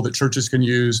tool that churches can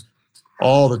use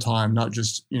all the time, not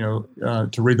just to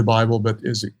read the Bible, but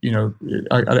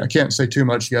I can't say too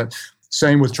much yet.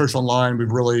 Same with Church Online.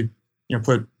 We've really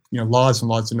put lots and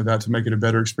lots into that to make it a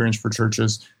better experience for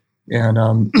churches.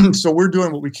 And so we're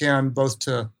doing what we can both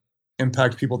to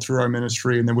impact people through our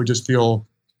ministry, and then we just feel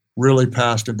really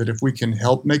passionate that if we can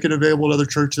help make it available to other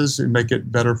churches and make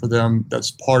it better for them, that's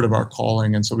part of our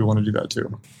calling, and so we want to do that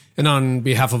too. And on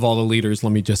behalf of all the leaders,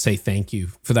 let me just say thank you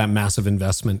for that massive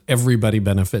investment. Everybody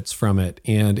benefits from it.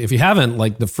 And if you haven't,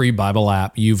 like the free Bible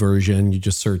app, YouVersion, you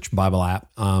just search Bible app.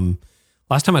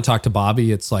 Last time I talked to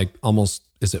Bobby, it's like almost,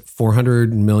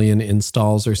 400 million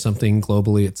installs or something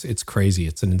globally? It's crazy.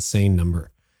 It's an insane number.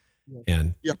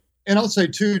 And yeah. And I'll say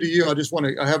too to you,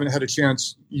 I haven't had a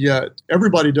chance yet.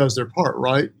 Everybody does their part,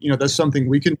 right? That's something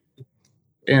we can do.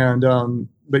 And,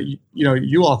 but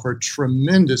you offer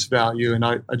tremendous value, and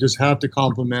I just have to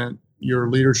compliment your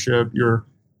leadership, your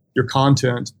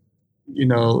content.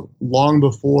 Long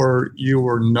before you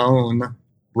were known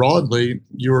broadly,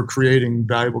 you were creating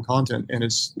valuable content, and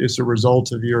it's a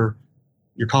result of your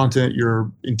content,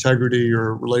 your integrity,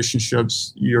 your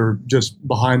relationships, your just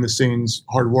behind the scenes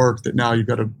hard work that now you've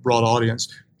got a broad audience,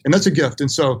 and that's a gift.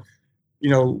 And so,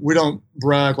 we don't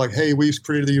brag like, hey, we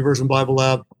created the YouVersion Bible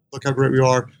app. Look how great we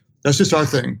are. That's just our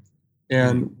thing.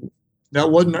 And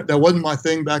that wasn't my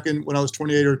thing back when I was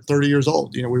 28 or 30 years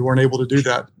old. We weren't able to do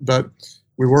that, but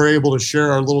we were able to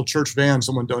share our little church van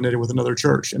someone donated with another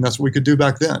church. And that's what we could do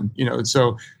back then, And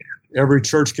so every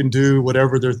church can do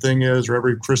whatever their thing is, or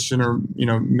every Christian or,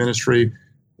 ministry,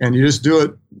 and you just do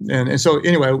it. And so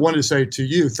anyway, I wanted to say to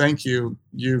you, thank you.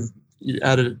 You've you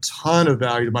added a ton of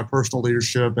value to my personal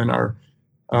leadership, and our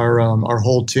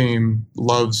whole team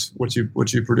loves what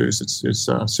you produce. It's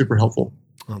super helpful.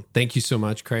 Well, thank you so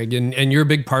much, Craig. And you're a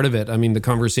big part of it. I mean, the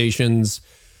conversations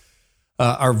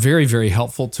are very, very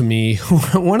helpful to me.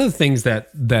 One of the things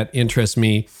that interests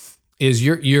me is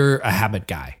you're a habit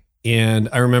guy. And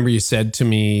I remember you said to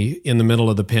me in the middle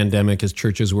of the pandemic, as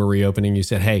churches were reopening, you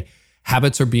said, hey,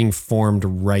 habits are being formed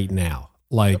right now.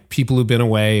 Like people who've been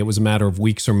away, it was a matter of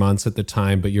weeks or months at the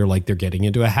time, but you're like, they're getting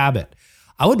into a habit.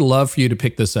 I would love for you to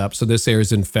pick this up. So this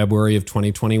airs in February of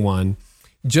 2021.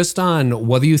 Just on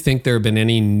whether you think there have been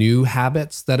any new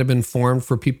habits that have been formed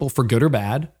for people, for good or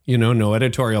bad, no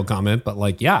editorial comment, but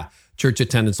like, yeah, church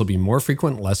attendance will be more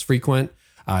frequent, less frequent.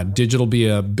 Digital be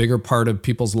a bigger part of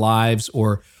people's lives,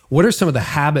 or what are some of the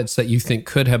habits that you think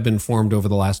could have been formed over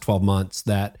the last 12 months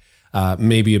that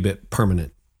may be a bit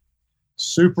permanent?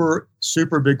 Super,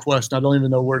 super big question. I don't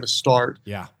even know where to start.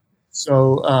 Yeah.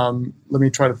 So let me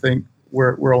try to think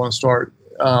where I want to start.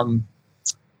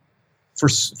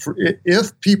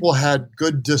 If people had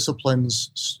good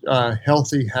disciplines,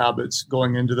 healthy habits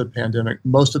going into the pandemic,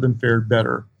 most of them fared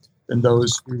better than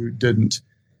those who didn't.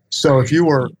 So if you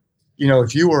were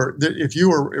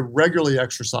regularly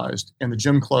exercised and the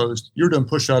gym closed, you were doing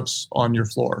push-ups on your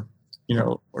floor,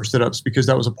 or sit-ups, because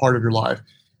that was a part of your life.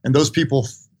 And those people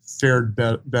fared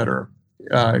better.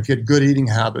 If you had good eating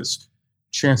habits,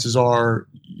 chances are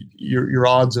your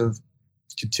odds of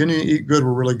continuing to eat good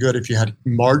were really good. If you had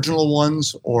marginal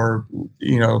ones, or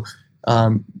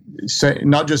say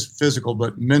not just physical,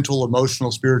 but mental,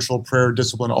 emotional, spiritual, prayer,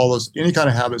 discipline, all those, any kind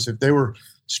of habits, if they were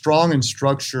strong and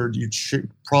structured, you'd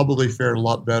probably fare a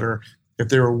lot better. If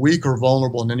they were weak or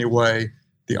vulnerable in any way,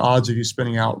 the odds of you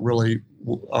spinning out really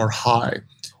are high.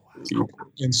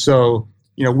 And so,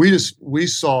 we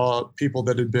saw people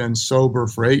that had been sober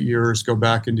for 8 years go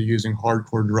back into using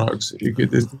hardcore drugs.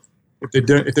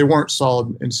 If they weren't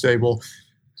solid and stable,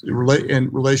 in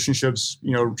relationships,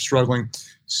 struggling.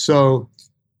 So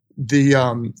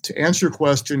to answer your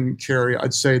question, Carrie,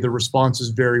 I'd say the responses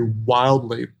vary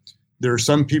wildly. There are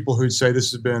some people who'd say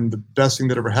this has been the best thing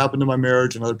that ever happened to my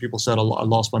marriage, and other people said I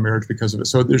lost my marriage because of it.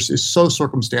 So it's so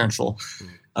circumstantial.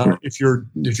 If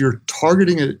you're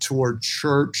targeting it toward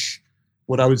church,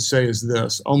 what I would say is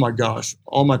this: oh my gosh,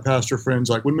 all my pastor friends,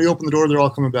 like when we open the door, they're all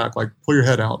coming back. Like, pull your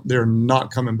head out. They're not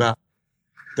coming back.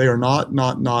 They are not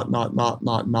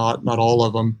all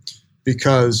of them,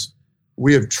 because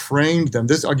we have trained them.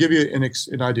 I'll give you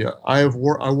an idea. I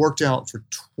worked out for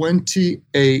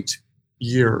 28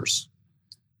 years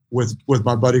with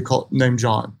my buddy named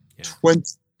John. Yeah.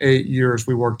 28 years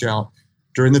we worked out.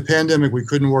 During the pandemic, we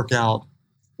couldn't work out.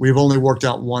 We've only worked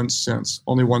out once since,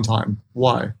 only one time.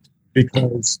 Why?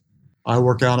 Because I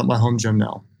work out at my home gym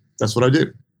now. That's what I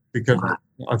do, because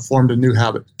I formed a new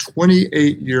habit.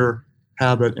 28-year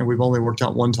habit, and we've only worked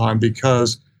out one time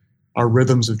because our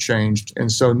rhythms have changed.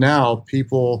 And so now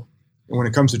people, when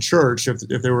it comes to church, if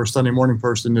they were a Sunday morning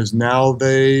person, is now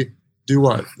they do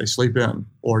what? They sleep in,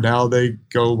 or now they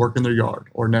go work in their yard,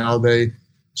 or now they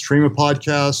stream a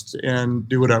podcast and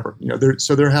do whatever.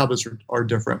 So their habits are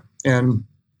different. And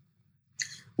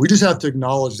we just have to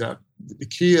acknowledge that. The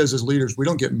key is, as leaders, we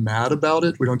don't get mad about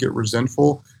it. We don't get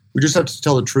resentful. We just have to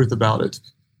tell the truth about it.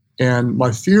 And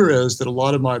my fear is that a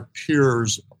lot of my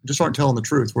peers just aren't telling the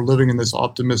truth. We're living in this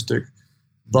optimistic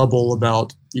bubble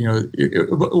about,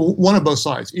 one of both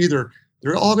sides. Either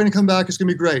they're all going to come back, it's going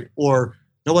to be great, or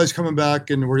nobody's coming back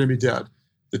and we're going to be dead.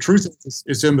 The truth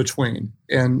is in between.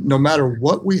 And no matter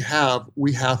what we have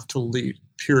to lead,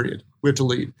 period. We have to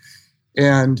lead.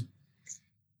 And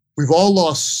we've all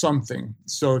lost something.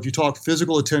 So if you talk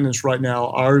physical attendance right now,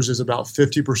 ours is about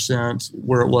 50%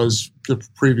 where it was the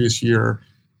previous year.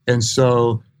 And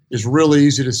so it's really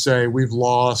easy to say we've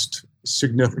lost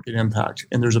significant impact.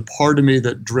 And there's a part of me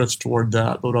that drifts toward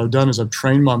that. But what I've done is I've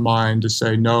trained my mind to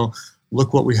say, no,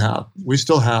 look what we have. We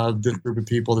still have this group of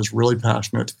people that's really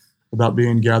passionate about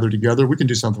being gathered together. We can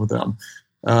do something with them.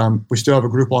 We still have a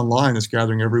group online that's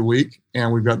gathering every week,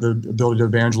 and we've got the ability to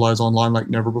evangelize online like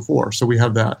never before. So we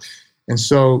have that. And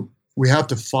so we have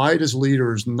to fight as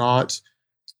leaders not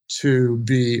to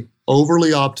be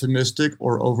overly optimistic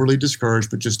or overly discouraged,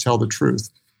 but just tell the truth.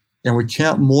 And we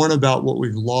can't mourn about what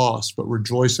we've lost, but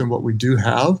rejoice in what we do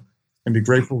have and be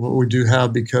grateful for what we do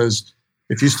have, because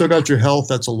if you still got your health,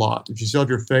 that's a lot. If you still have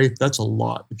your faith, that's a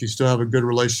lot. If you still have a good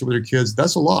relationship with your kids,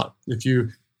 that's a lot. If you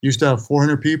used to have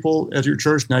 400 people at your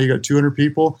church, now you got 200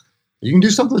 people, you can do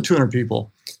something with 200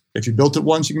 people. If you built it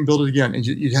once, you can build it again. And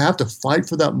you have to fight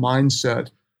for that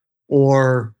mindset,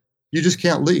 or you just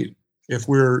can't lead. If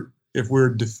we're if we're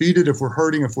defeated, if we're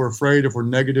hurting, if we're afraid, if we're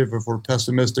negative, if we're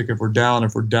pessimistic, if we're down,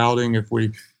 if we're doubting, if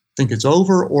we think it's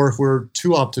over, or if we're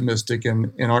too optimistic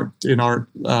and aren't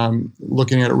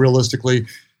looking at it realistically,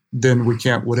 then we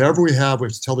can't. Whatever we have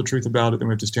to tell the truth about it, and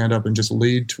we have to stand up and just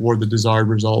lead toward the desired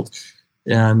result.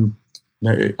 And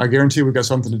I guarantee we've got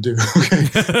something to do.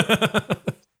 Okay.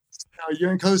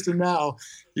 You're in Coastal now.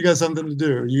 You got something to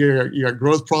do. You got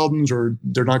growth problems, or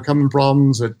they're not coming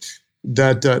problems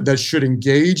that should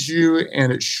engage you,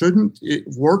 and it shouldn't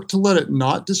work to let it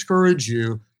not discourage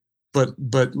you, but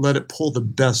let it pull the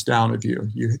best down of you.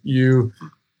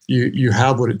 You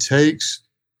have what it takes.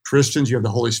 Christians, you have the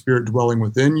Holy Spirit dwelling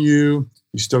within you.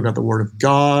 You still got the Word of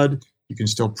God. You can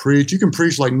still preach. You can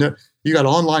preach like you got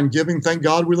online giving. Thank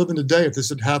God we live in today. If this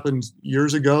had happened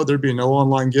years ago, there'd be no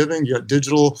online giving. You got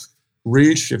digital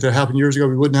reach. If it happened years ago,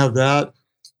 we wouldn't have that.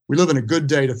 We live in a good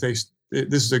day to face.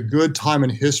 This is a good time in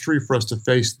history for us to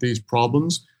face these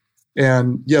problems.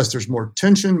 And yes, there's more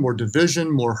tension, more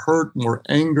division, more hurt, more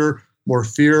anger, more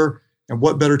fear. And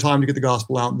what better time to get the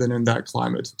gospel out than in that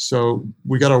climate? So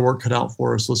we got our work cut out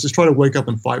for us. Let's just try to wake up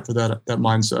and fight for that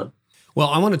mindset. Well,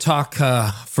 I want to talk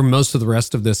for most of the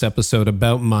rest of this episode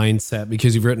about mindset,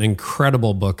 because you've written an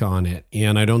incredible book on it.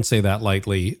 And I don't say that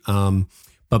lightly.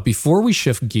 But before we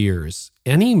shift gears,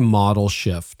 any model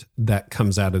shift that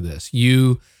comes out of this,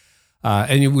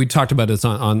 and we talked about this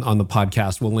on the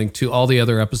podcast. We'll link to all the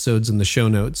other episodes in the show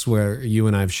notes where you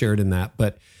and I have shared in that.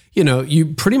 But, you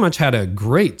pretty much had a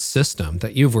great system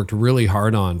that you've worked really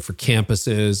hard on for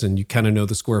campuses, and you kind of know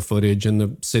the square footage and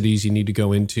the cities you need to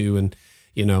go into, and,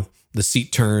 the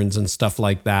seat turns and stuff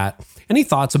like that. Any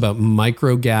thoughts about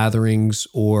micro gatherings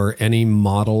or any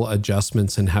model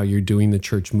adjustments in how you're doing the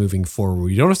church moving forward?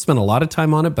 You don't have to spend a lot of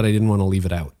time on it, but I didn't want to leave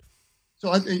it out.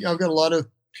 So I've got a lot of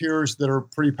peers that are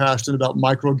pretty passionate about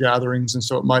micro gatherings. And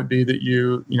so it might be that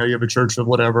you have a church of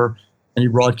whatever, and you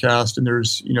broadcast, and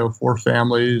there's, 4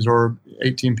 families or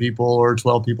 18 people or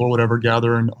 12 people or whatever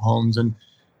gather in homes, and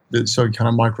so kind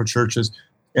of micro churches.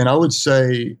 And I would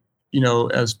say,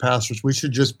 as pastors, we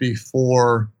should just be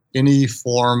for any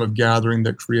form of gathering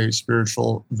that creates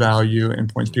spiritual value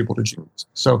and points people to Jesus.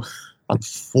 So I'm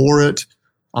for it.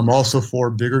 I'm also for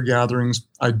bigger gatherings.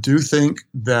 I do think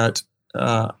that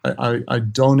I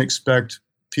don't expect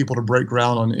people to break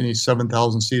ground on any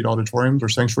 7,000 seat auditoriums or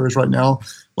sanctuaries right now,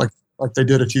 like they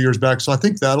did a few years back. So I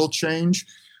think that'll change.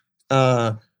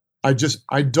 I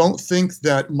don't think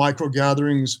that micro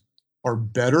gatherings are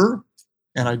better.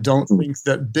 And I don't think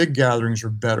that big gatherings are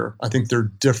better. I think they're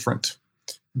different.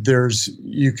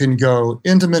 You can go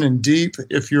intimate and deep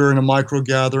if you're in a micro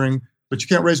gathering, but you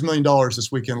can't raise $1 million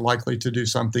this weekend likely to do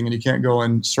something, and you can't go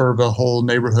and serve a whole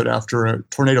neighborhood after a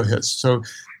tornado hits. So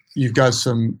you've got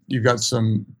some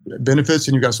benefits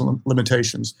and you've got some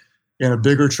limitations. In a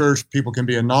bigger church, people can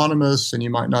be anonymous, and you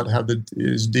might not have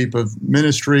as deep of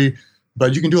ministry,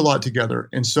 but you can do a lot together.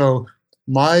 And so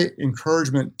my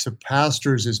encouragement to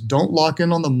pastors is don't lock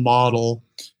in on the model.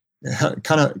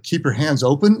 Kind of keep your hands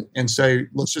open and say,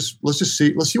 let's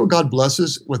see what God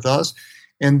blesses with us,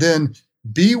 and then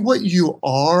be what you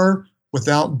are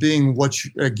without being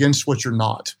against what you're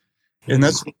not. And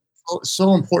that's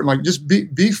so important. Like, just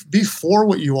be for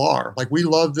what you are. Like, we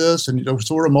love this, and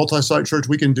so we're a multi-site church.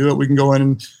 We can do it. We can go in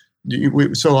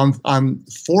and so I'm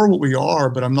for what we are,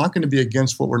 but I'm not going to be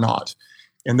against what we're not.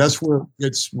 And that's where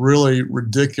it's really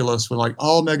ridiculous when, like,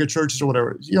 all mega churches or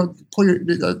whatever,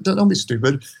 don't be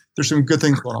stupid. There's some good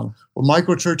things going on. Well,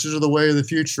 micro churches are the way of the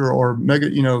future, or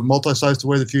mega, multi-site is the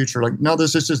way of the future. Like, no,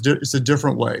 it's a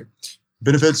different way.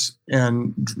 Benefits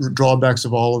and drawbacks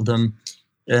of all of them.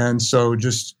 And so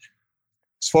just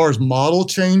as far as model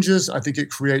changes, I think it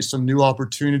creates some new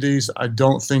opportunities. I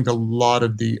don't think a lot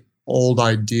of the old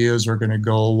ideas are going to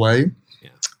go away. Yeah.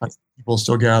 I think people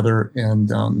still gather, and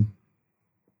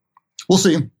we'll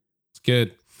see. It's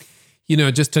good.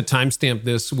 Just to timestamp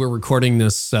this, we're recording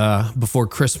this before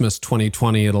Christmas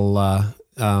 2020. It'll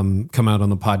come out on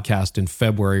the podcast in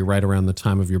February, right around the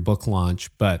time of your book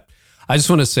launch. But I just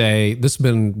want to say this has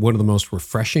been one of the most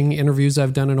refreshing interviews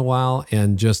I've done in a while.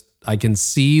 And just, I can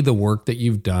see the work that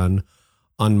you've done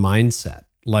on mindset.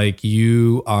 Like,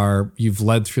 you've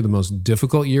led through the most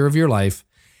difficult year of your life,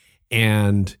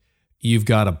 and you've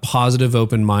got a positive,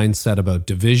 open mindset about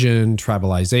division,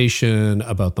 tribalization,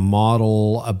 about the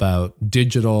model, about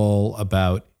digital,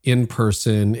 about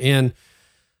in-person. And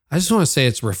I just want to say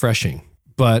it's refreshing.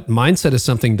 But mindset is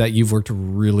something that you've worked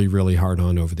really, really hard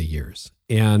on over the years.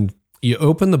 And you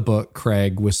open the book,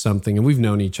 Craig, with something, and we've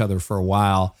known each other for a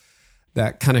while,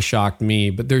 that kind of shocked me.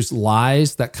 But there's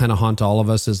lies that kind of haunt all of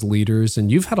us as leaders.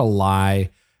 And you've had a lie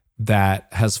that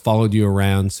has followed you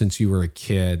around since you were a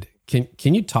kid.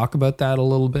 Can you talk about that a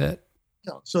little bit?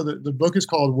 Yeah. So the book is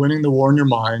called Winning the War in Your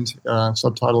Mind.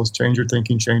 Subtitle is Change Your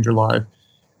Thinking, Change Your Life.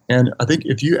 And I think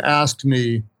if you asked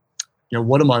me,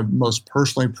 what am I most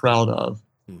personally proud of?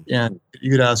 And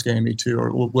you could ask Amy too, or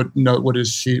what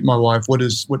is she, my wife,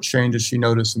 what change has she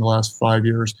noticed in the last 5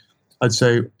 years? I'd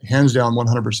say hands down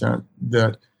 100%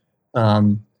 that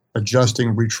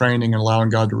adjusting, retraining, and allowing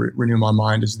God to renew my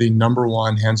mind is the number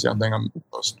one hands down thing I'm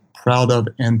most proud of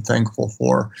and thankful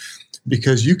for.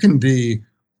 Because you can be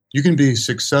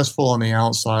successful on the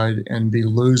outside and be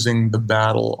losing the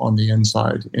battle on the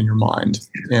inside in your mind.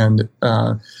 And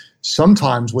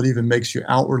sometimes what even makes you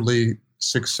outwardly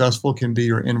successful can be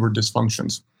your inward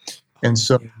dysfunctions. And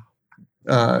so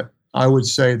I would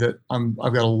say that I've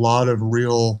got a lot of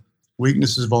real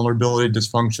weaknesses, vulnerability,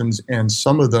 dysfunctions, and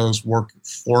some of those work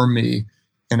for me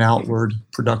in outward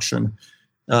production.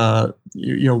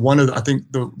 One of I think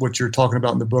what you're talking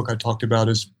about in the book I talked about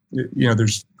is,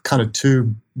 there's kind of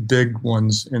two big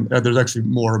ones, and there's actually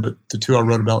more, but the two I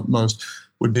wrote about most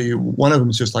would be, one of them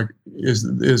is just like, is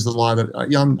the lie that,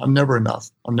 I'm never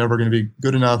enough. I'm never going to be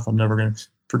good enough. I'm never going to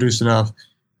produce enough.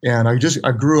 And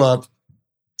I grew up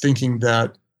thinking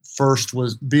that first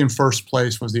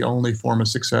place was the only form of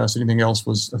success. Anything else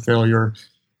was a failure.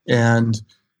 And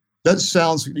that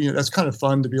sounds, that's kind of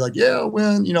fun to be like, yeah,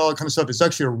 win, all that kind of stuff. It's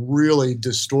actually a really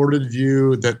distorted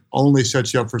view that only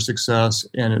sets you up for success,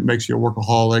 and it makes you a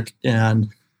workaholic and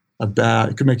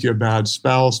it could make you a bad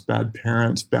spouse, bad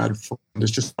parent, bad friend.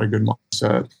 It's just not a good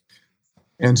mindset.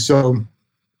 And so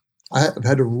I've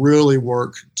had to really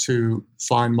work to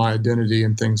find my identity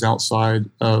in things outside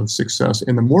of success.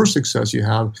 And the more success you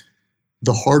have,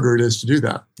 the harder it is to do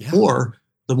that. Yeah. Or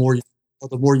the more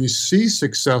you see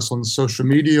success on social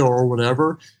media or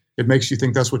whatever, it makes you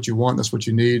think that's what you want, that's what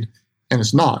you need. And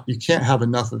it's not. You can't have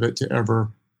enough of it to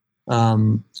ever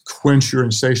quench your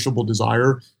insatiable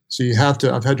desire. So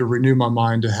I've had to renew my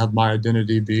mind to have my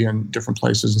identity be in different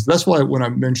places. That's why when I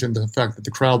mentioned the fact that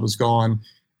the crowd was gone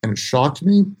and it shocked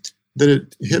me that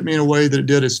it hit me in a way that it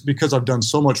did, it's because I've done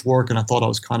so much work and I thought I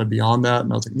was kind of beyond that.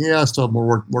 And I was like, I still have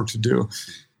more work to do.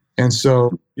 And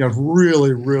so I've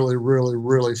really, really, really,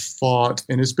 really fought.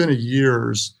 And it's been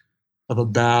years of a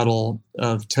battle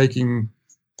of taking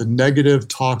the negative,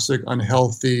 toxic,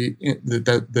 unhealthy,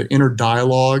 the inner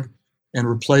dialogue, and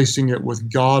replacing it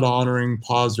with God-honoring,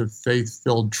 positive,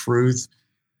 faith-filled truth.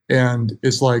 And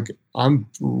it's like, I'm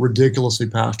ridiculously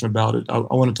passionate about it. I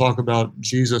want to talk about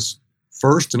Jesus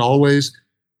first and always,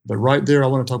 but right there, I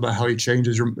want to talk about how he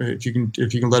changes if you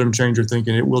can let him change your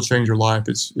thinking, it will change your life.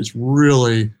 It's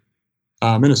really,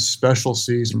 I'm in a special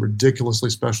season, ridiculously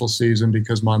special season,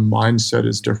 because my mindset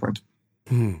is different.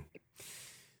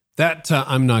 That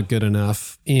I'm not good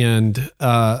enough. And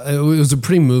it was a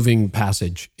pretty moving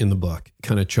passage in the book. It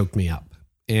kind of choked me up.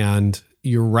 And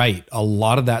you're right. A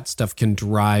lot of that stuff can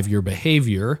drive your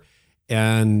behavior.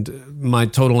 And my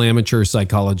total amateur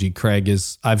psychology, Craig,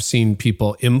 is I've seen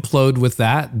people implode with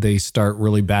that. They start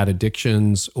really bad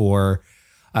addictions and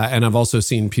I've also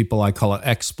seen people, I call it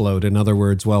explode. In other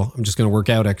words, well, I'm just going to work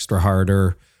out extra hard,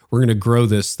 or we're going to grow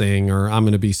this thing, or I'm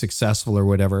going to be successful or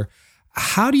whatever.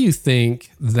 How do you think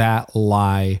that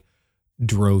lie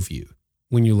drove you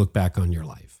when you look back on your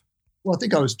life? Well, I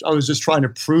think I was just trying to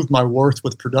prove my worth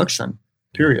with production,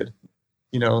 period.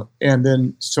 And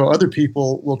then so other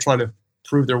people will try to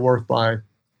prove their worth by,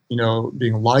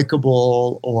 being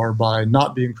likable, or by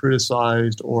not being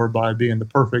criticized, or by being the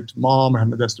perfect mom, or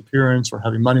having the best appearance, or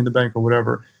having money in the bank, or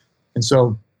whatever. And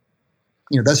so,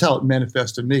 that's how it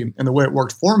manifested me. And the way it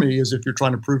worked for me is, if you're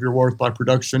trying to prove your worth by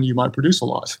production, you might produce a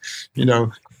lot,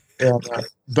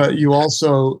 but you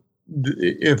also,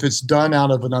 if it's done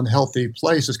out of an unhealthy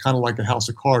place, it's kind of like a house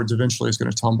of cards. Eventually it's going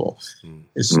to tumble.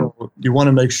 So you want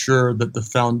to make sure that the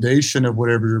foundation of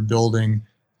whatever you're building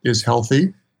is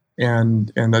healthy.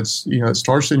 And that's, it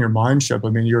starts in your mind shift. I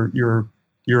mean, your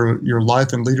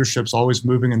life and leadership's always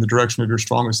moving in the direction of your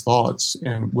strongest thoughts.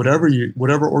 And whatever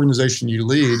organization you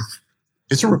lead,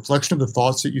 it's a reflection of the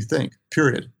thoughts that you think,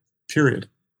 period.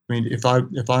 I mean, if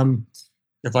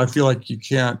I feel like you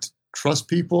can't trust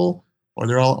people, or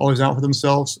they're always out for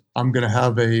themselves, I'm going to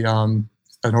have an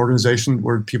organization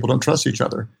where people don't trust each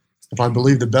other. If I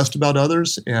believe the best about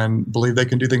others and believe they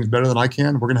can do things better than I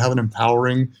can, we're going to have an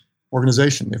empowering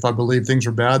organization. If I believe things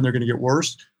are bad and they're going to get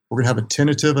worse, we're going to have a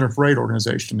tentative and afraid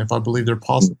organization. If I believe there are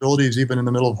possibilities even in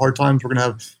the middle of hard times, we're going to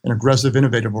have an aggressive,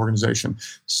 innovative organization.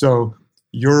 So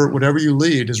whatever you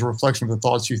lead is a reflection of the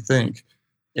thoughts you think.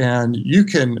 And you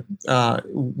can,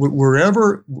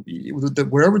 wherever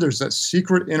there's that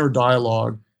secret inner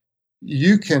dialogue,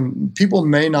 people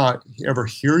may not ever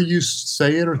hear you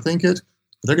say it or think it,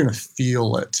 but they're going to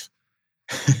feel it.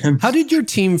 And How did your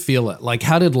team feel it? Like,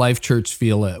 how did Life Church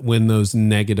feel it when those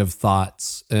negative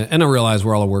thoughts, and I realize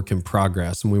we're all a work in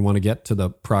progress and we want to get to the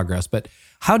progress, but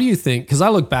how do you think, because I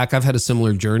look back, I've had a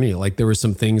similar journey. Like there were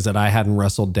some things that I hadn't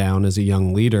wrestled down as a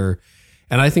young leader.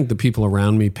 And I think the people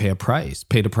around me paid a price.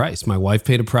 My wife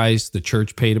paid a price. The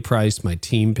church paid a price. My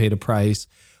team paid a price.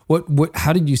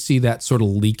 How did you see that sort of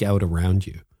leak out around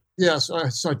you? Yes,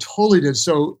 so I totally did.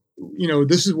 So,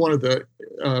 this is one of the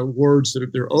words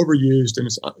that they're overused and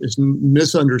it's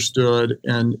misunderstood.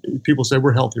 And people say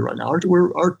we're healthy right now.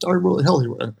 We're really healthy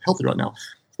right now.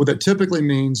 What that typically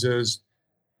means is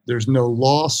there's no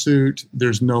lawsuit,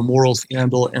 there's no moral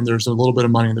scandal, and there's a little bit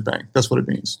of money in the bank. That's what it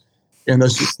means. And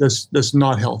that's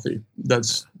not healthy.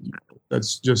 That's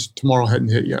just tomorrow hadn't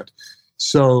hit yet.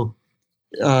 So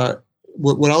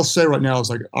what I'll say right now is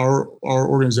like our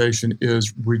organization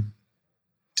is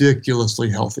ridiculously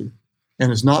healthy.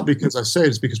 And it's not because I say it,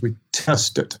 it's because we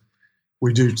test it.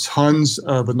 We do tons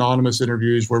of anonymous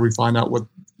interviews where we find out what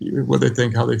they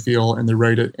think, how they feel, and they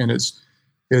rate it. And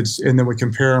and then we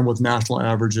compare them with national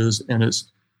averages, and it's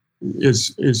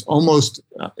almost,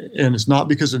 and it's not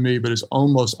because of me, but it's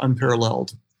almost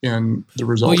unparalleled in the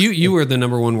results. Well, you were the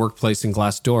number one workplace in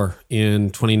Glassdoor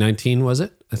in 2019, was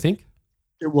it? I think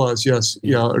it was. Yes,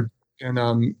 yeah, and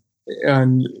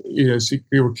so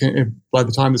by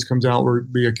the time this comes out, we'll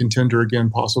be a contender again,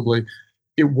 possibly.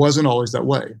 It wasn't always that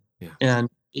way, and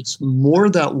it's more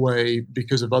that way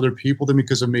because of other people than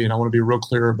because of me. And I want to be real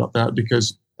clear about that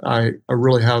because I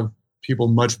really have people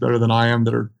much better than I am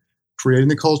that are creating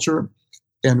the culture.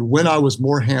 And when I was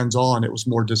more hands-on, it was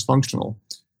more dysfunctional,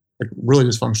 like really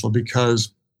dysfunctional, because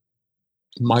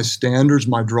my standards,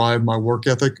 my drive, my work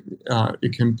ethic,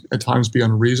 it can at times be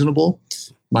unreasonable.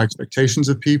 My expectations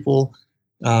of people,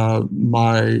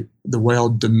 the way I'll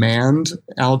demand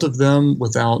out of them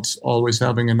without always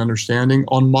having an understanding.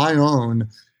 On my own,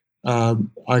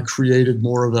 I created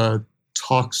more of a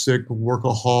toxic,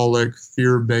 workaholic,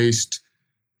 fear-based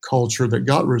culture that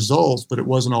got results, but it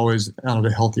wasn't always out of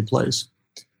a healthy place.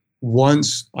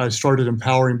 Once I started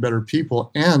empowering better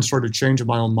people and started changing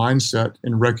my own mindset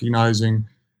and recognizing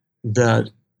that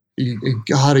you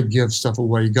got to give stuff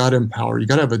away, you got to empower, you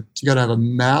got to have a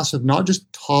massive, not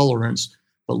just tolerance,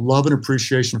 but love and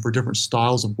appreciation for different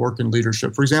styles of work and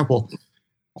leadership. For example,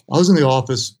 I was in the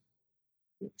office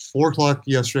 4:00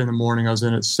 yesterday in the morning. I was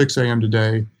in at 6 a.m.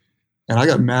 today, and I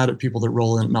got mad at people that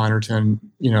roll in at 9 or 10.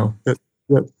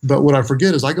 But what I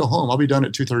forget is I go home. I'll be done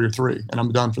at 2:30 or 3, and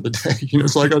I'm done for the day.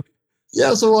 So I go,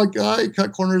 so I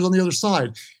cut corners on the other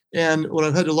side. And what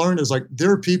I've had to learn is like there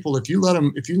are people, if you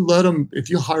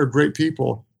hire great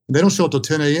people and they don't show up till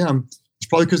 10 a.m., it's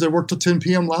probably because they worked till 10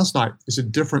 p.m. last night. It's a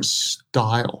different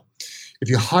style. If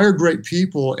you hire great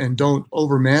people and don't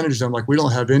overmanage them, like we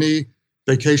don't have any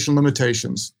vacation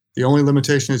limitations. The only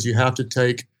limitation is you have to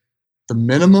take the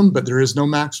minimum, but there is no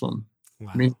maximum.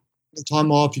 Wow. I mean,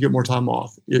 time off, you get more time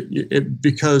off. And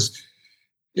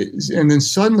then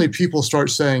suddenly people start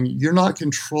saying, "You're not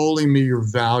controlling me. You're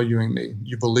valuing me.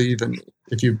 You believe in me."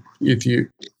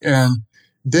 And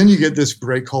then you get this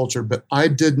great culture. But I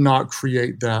did not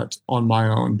create that on my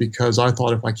own because I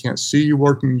thought if I can't see you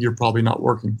working, you're probably not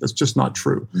working. That's just not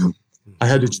true. I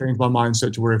had to change my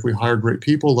mindset to where if we hire great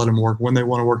people, let them work when they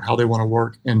want to work, how they want to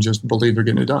work, and just believe they're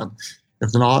getting it done.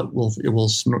 If they're not, it will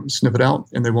sniff it out,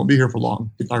 and they won't be here for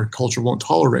long. Our culture won't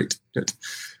tolerate it.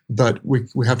 But we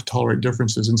have to tolerate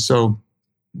differences. And so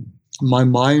my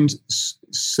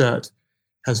mindset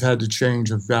has had to change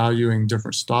of valuing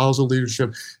different styles of leadership.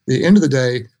 At the end of the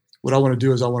day, what I want to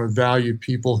do is I want to value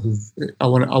people I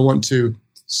want to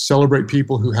celebrate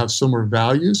people who have similar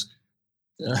values,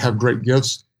 have great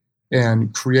gifts,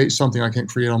 and create something I can't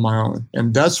create on my own.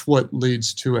 And that's what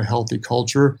leads to a healthy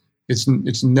culture.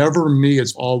 It's never me,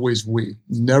 it's always we.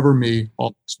 Never me,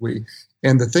 always we.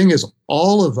 And the thing is,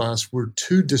 all of us were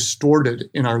too distorted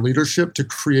in our leadership to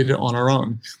create it on our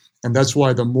own. And that's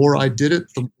why the more I did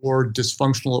it, the more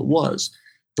dysfunctional it was.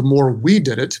 The more we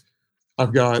did it,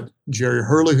 I've got Jerry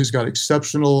Hurley, who's got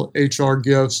exceptional HR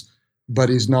gifts, but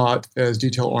he's not as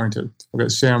detail-oriented. I've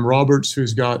got Sam Roberts,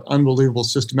 who's got unbelievable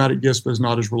systematic gifts, but is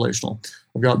not as relational.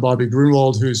 I've got Bobby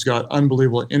Grunwald, who's got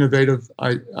unbelievable innovative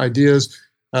ideas,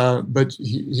 but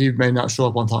he may not show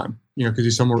up on time, because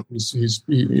he's somewhere. He's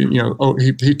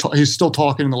still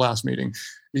talking in the last meeting.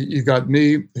 You've got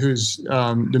me, who's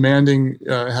demanding,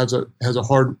 has a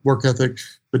hard work ethic,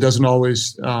 but doesn't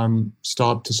always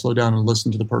stop to slow down and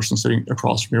listen to the person sitting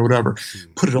across from me or whatever.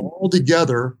 Put it all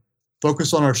together,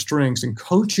 focus on our strengths, and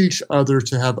coach each other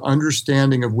to have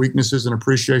understanding of weaknesses and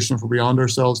appreciation for beyond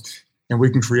ourselves, and we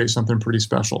can create something pretty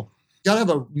special. You got to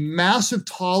have a massive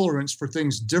tolerance for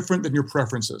things different than your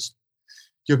preferences.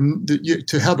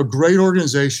 To have a great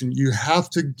organization, you have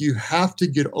to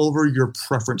get over your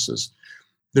preferences.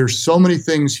 There's so many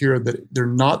things here that they're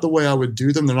not the way I would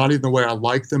do them. They're not even the way I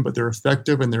like them, but they're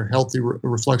effective and they're healthy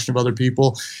reflection of other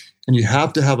people. And you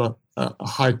have to have a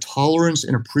high tolerance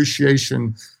and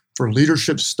appreciation for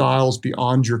leadership styles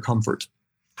beyond your comfort.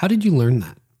 How did you learn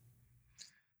that?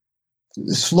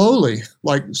 Slowly,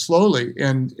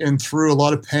 and through a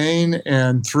lot of pain,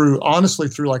 and through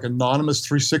like anonymous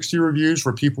 360 reviews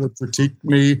where people would critique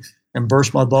me and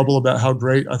burst my bubble about how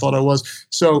great I thought I was.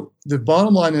 So the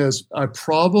bottom line is I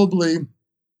probably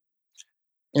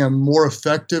am more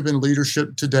effective in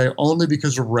leadership today only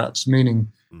because of reps,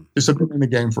 meaning just I've been in the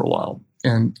game for a while.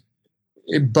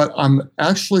 But I'm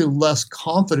actually less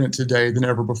confident today than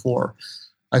ever before.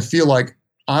 I feel like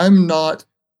I'm not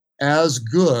as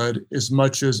good as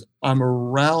much as I'm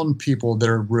around people that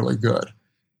are really good.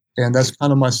 And that's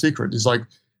kind of my secret. Is like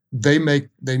they make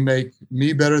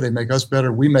me better, they make us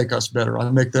better, we make us better. I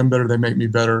make them better, they make me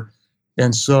better.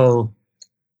 And so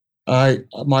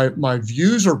my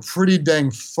views are pretty dang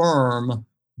firm,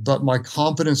 but my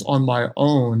confidence on my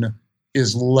own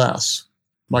is less.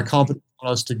 My confidence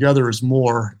on us together is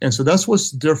more. And so that's what's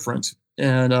different.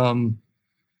 And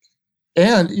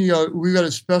we've got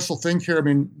a special thing here. I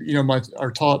mean,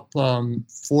 our top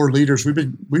 4 leaders, we've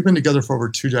been together for over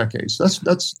 2 decades. That's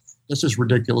just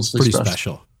ridiculously pretty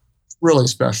special. Really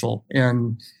special.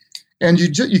 And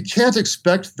you can't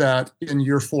expect that in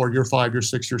year 4, year 5, year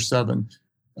 6, year 7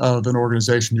 of an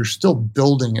organization. You're still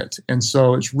building it. And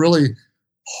so it's really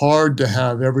hard to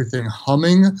have everything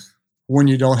humming when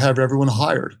you don't have everyone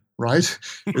hired, right?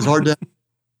 It's hard to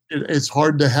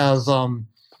have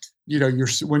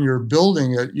when you're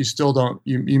building it, you still don't,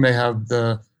 you may have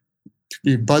the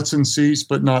butts in seats,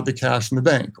 but not the cash in the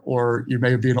bank. Or you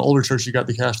may be an older church, you got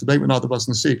the cash in the bank, but not the butts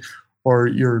in the seat. Or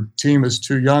your team is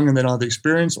too young and they don't have the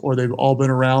experience, or they've all been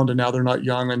around and now they're not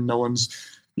young and no one's,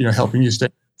 helping you stay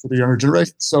for the younger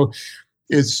generation. So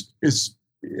it's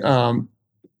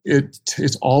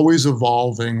always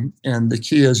evolving. And the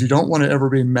key is you don't want to ever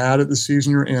be mad at the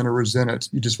season you're in or resent it.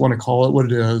 You just want to call it what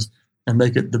it is and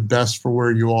make it the best for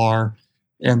where you are,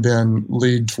 and then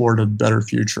lead toward a better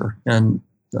future. And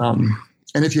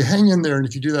if you hang in there, and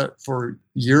if you do that for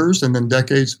years and then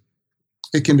decades,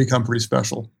 it can become pretty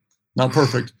special. Not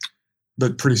perfect,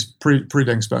 but pretty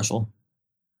dang special.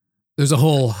 There's a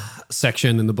whole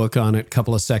section in the book on it, a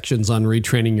couple of sections on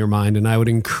retraining your mind, and I would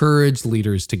encourage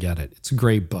leaders to get it. It's a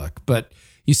great book. But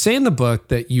you say in the book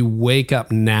that you wake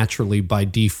up naturally by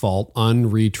default,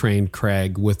 unretrained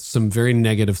Craig, with some very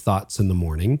negative thoughts in the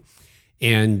morning,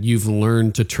 and you've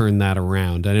learned to turn that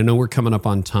around. And I know we're coming up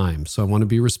on time, so I want to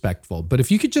be respectful. But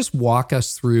if you could just walk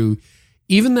us through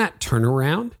even that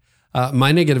turnaround.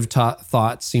 My negative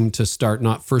thoughts seem to start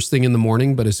not first thing in the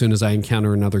morning, but as soon as I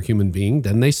encounter another human being,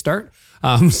 then they start.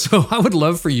 So I would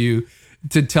love for you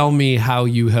to tell me how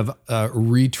you have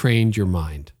retrained your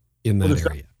mind in that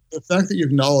area. The fact that you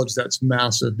acknowledge that's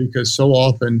massive, because so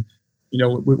often,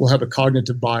 we'll have a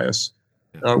cognitive bias.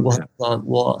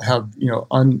 We'll have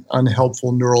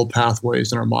unhelpful neural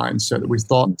pathways in our mindset that we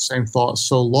thought the same thought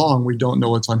so long we don't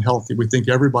know it's unhealthy. We think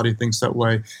everybody thinks that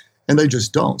way, and they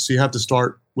just don't. So you have to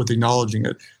start with acknowledging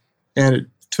it. And it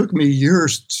took me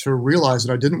years to realize,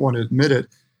 that I didn't want to admit it,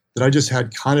 that I just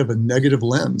had kind of a negative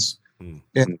lens.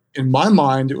 And in my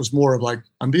mind, it was more of like,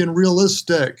 I'm being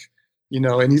realistic, and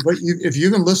if you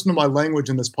even listen to my language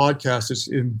in this podcast, it's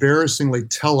embarrassingly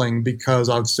telling, because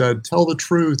I've said, tell the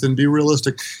truth and be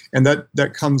realistic. And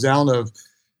that comes out of,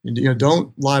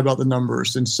 don't lie about the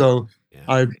numbers. And so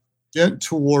I went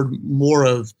toward more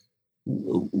of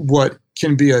what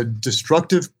can be a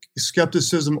destructive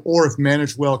skepticism, or if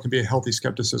managed well, it can be a healthy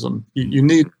skepticism. You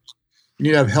need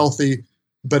to have healthy,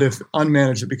 but if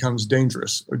unmanaged, it becomes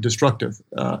dangerous or destructive.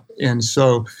 And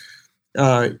so,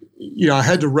 I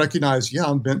had to recognize,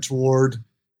 I'm bent toward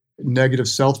negative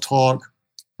self-talk.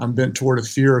 I'm bent toward a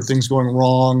fear of things going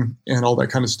wrong and all that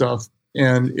kind of stuff.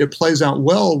 And it plays out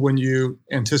well when you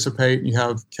anticipate and you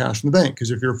have cash in the bank,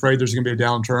 because if you're afraid there's going to be a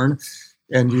downturn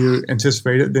and you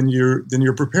anticipate it, then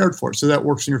you're prepared for it. So that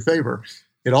works in your favor.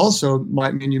 It also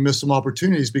might mean you miss some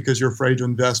opportunities because you're afraid to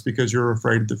invest, because you're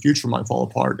afraid the future might fall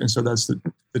apart. And so that's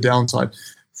the downside.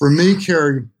 For me,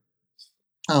 Carrie,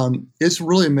 it's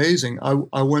really amazing.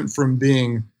 I went from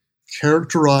being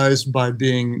characterized by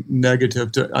being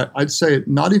negative to, I'd say,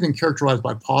 not even characterized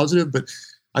by positive, but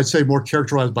I'd say more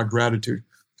characterized by gratitude.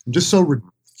 I'm just so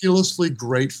ridiculously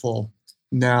grateful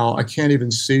now, I can't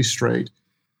even see straight.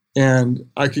 And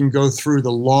I can go through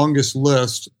the longest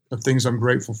list of things I'm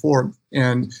grateful for.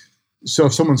 And so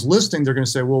if someone's listening, they're going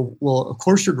to say, well, of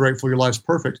course you're grateful. Your life's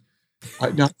perfect.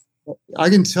 Now, I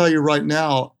can tell you right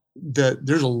now that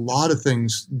there's a lot of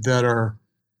things that are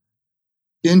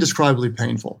indescribably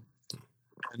painful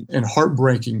and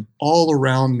heartbreaking all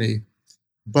around me,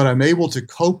 but I'm able to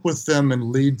cope with them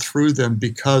and lead through them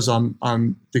because I'm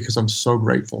so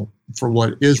grateful for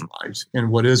what is right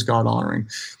and what is God honoring.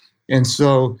 And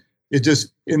so it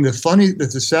just, and the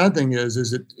sad thing is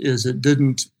it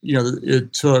didn't,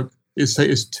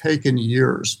 it's taken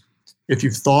years. If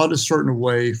you've thought a certain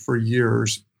way for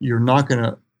years, you're not going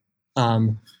to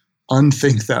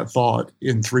unthink that thought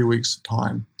in 3 weeks'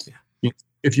 time. Yeah.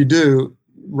 If you do,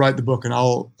 write the book and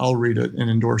I'll read it and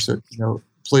endorse it,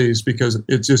 please, because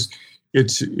it's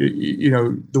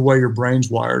the way your brain's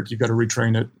wired, you've got to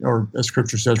retrain it, or as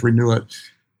scripture says, renew it.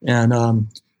 And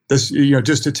this,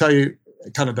 just to tell you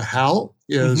kind of the how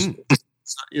is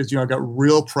I got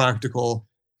real practical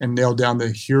and nailed down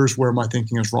here's where my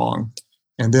thinking is wrong.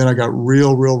 And then I got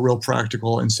real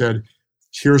practical and said,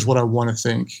 here's what I want to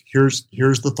think. Here's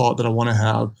the thought that I want to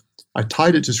have. I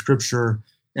tied it to scripture,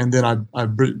 and then I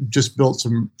just built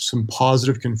some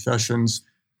positive confessions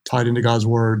tied into God's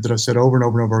word that I said over and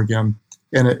over and over again.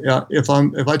 And if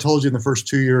I told you in the first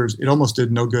 2 years, it almost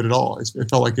did no good at all. It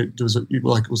felt like it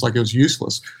was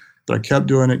useless. But I kept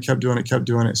doing it.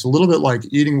 It's a little bit like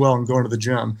eating well and going to the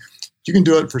gym. You can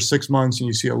do it for 6 months and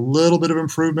you see a little bit of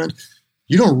improvement.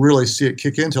 You don't really see it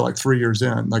kick in until like 3 years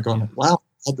in, like going, wow,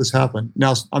 how'd this happen?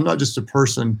 Now, I'm not just a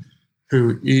person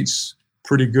who eats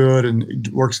pretty good and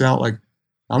works out. Like,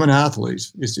 I'm an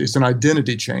athlete. It's an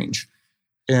identity change.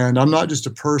 And I'm not just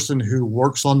a person who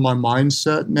works on my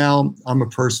mindset now. I'm a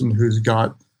person who's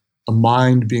got a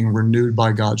mind being renewed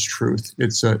by God's truth.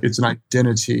 It's an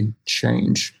identity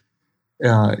change.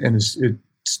 And it's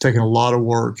taken a lot of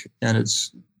work, and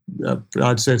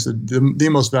I'd say it's the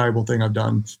most valuable thing I've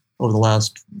done over the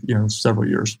last several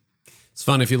years. It's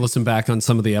fun if you listen back on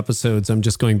some of the episodes. I'm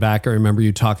just going back. I remember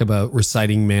you talk about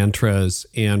reciting mantras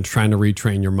and trying to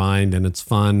retrain your mind, and it's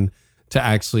fun to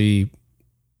actually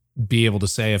be able to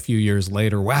say a few years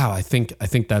later, wow, I think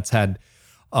that's had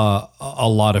a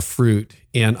lot of fruit.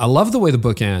 And I love the way the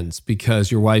book ends,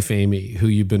 because your wife, Amy, who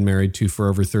you've been married to for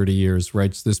over 30 years,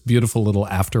 writes this beautiful little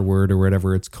afterword, or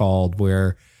whatever it's called,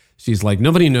 where she's like,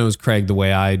 nobody knows Craig the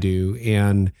way I do.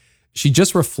 And she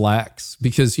just reflects,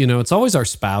 because, it's always our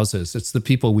spouses. It's the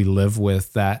people we live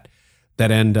with that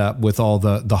end up with all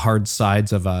the hard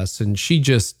sides of us. And she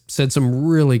just said some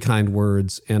really kind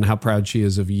words and how proud she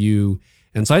is of you.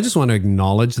 And so I just want to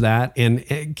acknowledge that.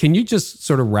 And can you just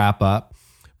sort of wrap up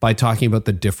by talking about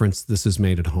the difference this has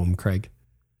made at home, Craig?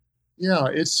 Yeah,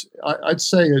 I'd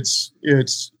say it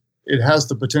has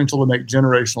the potential to make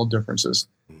generational differences,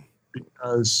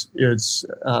 because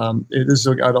I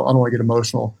don't want to get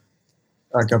emotional,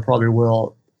 like I probably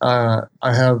will. I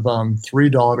have 3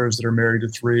 daughters that are married to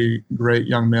 3 great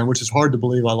young men, which is hard to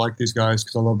believe. I like these guys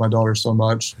because I love my daughters so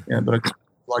much, but I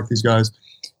like these guys.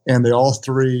 And they all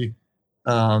 3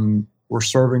 were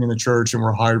serving in the church and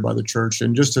were hired by the church.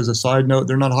 And just as a side note,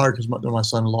 they're not hired because they're my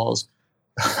son-in-laws.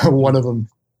 One of them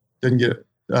didn't get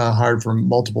hired for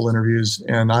multiple interviews,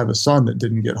 and I have a son that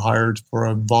didn't get hired for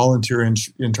a volunteer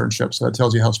internship. So that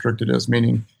tells you how strict it is.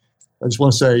 Meaning, I just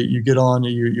want to say, you get on,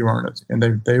 you earn it, and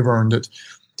they've earned it.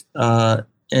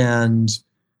 And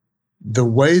the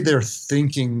way they're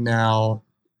thinking now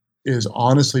is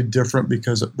honestly different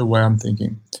because of the way I'm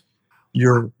thinking.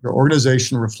 Your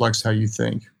organization reflects how you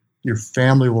think. Your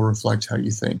family will reflect how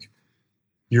you think.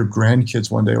 Your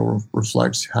grandkids one day will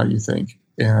reflect how you think.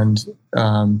 And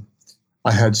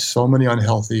I had so many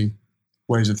unhealthy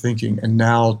ways of thinking. And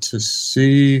now to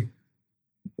see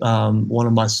one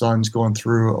of my sons going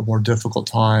through a more difficult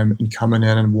time and coming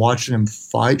in and watching him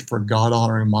fight for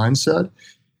God-honoring mindset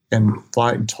and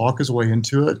fight and talk his way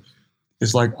into it,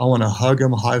 it's like I want to hug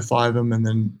him, high five him, and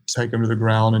then take him to the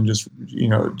ground and just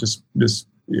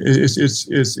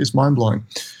it's mind blowing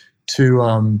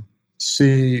to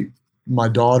see my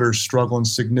daughters struggle in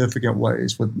significant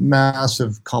ways with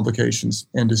massive complications,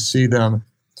 and to see them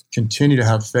continue to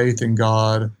have faith in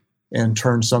God and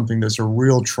turn something that's a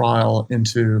real trial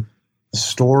into a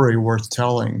story worth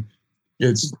telling.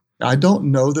 I don't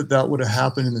know that would have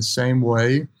happened in the same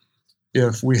way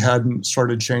if we hadn't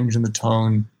started changing the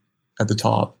tone at the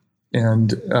top.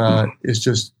 And it's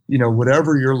just,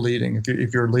 whatever you're leading,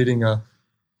 if you're leading 4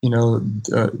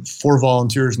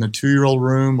 volunteers in the 2-year-old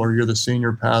room, or you're the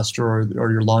senior pastor,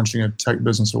 or you're launching a tech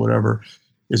business or whatever,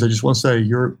 is I just want to say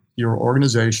your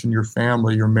organization, your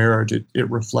family, your marriage, it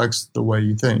reflects the way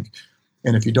you think.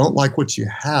 And if you don't like what you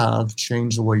have,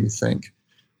 change the way you think.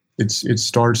 It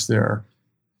starts there.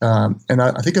 And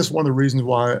I think that's one of the reasons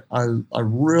why I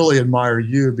really admire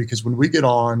you, because when we get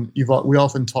on, we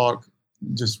often talk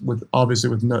just with obviously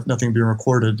with nothing being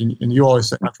recorded. And you always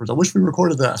say afterwards, I wish we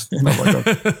recorded that. And I'm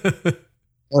like,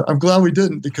 oh. I'm glad we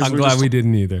didn't, because I'm glad we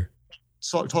didn't either.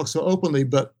 Talk so openly,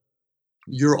 but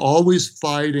you're always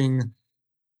fighting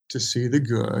to see the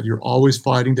good. You're always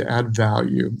fighting to add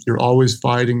value. You're always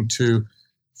fighting to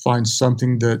find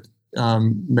something that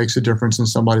makes a difference in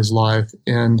somebody's life.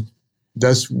 And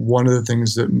that's one of the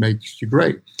things that makes you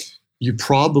great. You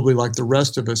probably, like the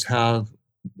rest of us, have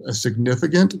a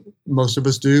significant, most of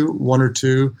us do, one or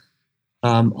two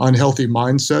unhealthy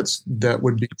mindsets that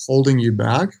would be holding you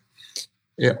back.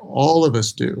 All of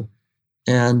us do.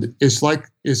 And it's like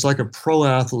a pro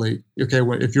athlete. Okay,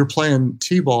 if you're playing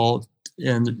t-ball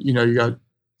and you got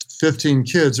 15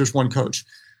 kids, there's one coach.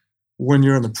 When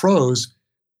you're in the pros,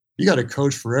 you got a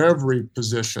coach for every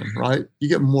position, right? You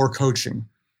get more coaching.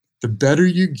 The better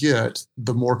you get,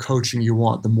 the more coaching you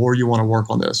want, the more you want to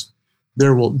work on this.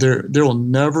 There will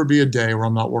never be a day where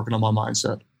I'm not working on my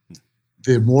mindset.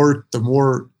 The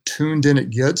more tuned in it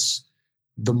gets,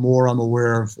 the more I'm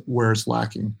aware of where it's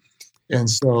lacking. And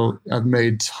so I've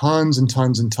made tons and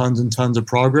tons and tons and tons of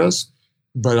progress,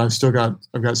 but I've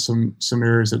got some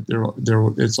areas that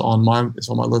it's on my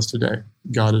list today.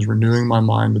 God is renewing my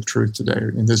mind with truth today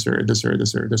in this area, this area,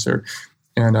 this area, this area.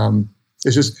 And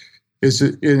it's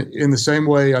in the same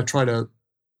way I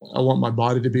want my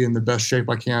body to be in the best shape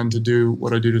I can to do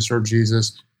what I do to serve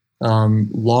Jesus.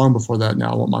 Long before that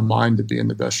now, I want my mind to be in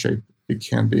the best shape it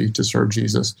can be to serve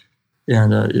Jesus.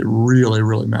 And it really,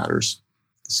 really matters.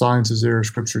 The science is there,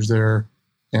 scripture's there.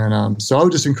 And so I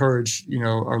would just encourage,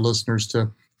 our listeners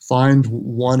to find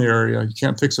one area. You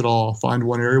can't fix it all. Find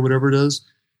one area, whatever it is,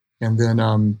 and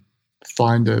then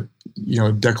find a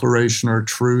declaration or a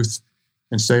truth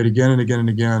and say it again and again and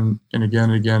again and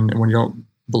again and again. And when you don't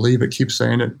believe it, keep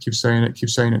saying it, keep saying it, keep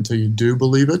saying it until you do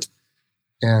believe it.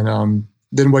 And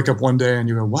then wake up one day and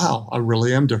you go, wow, I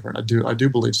really am different. I do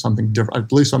believe something different. I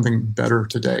believe something better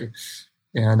today.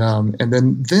 And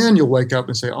then you'll wake up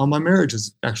and say, oh, my marriage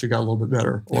has actually got a little bit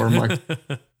better, or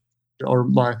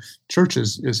my church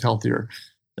is healthier,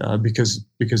 because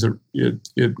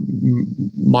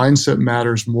mindset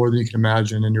matters more than you can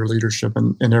imagine in your leadership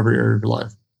and in every area of your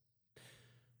life.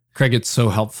 Craig, it's so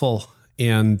helpful.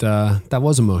 And that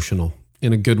was emotional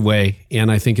in a good way. And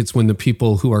I think it's when the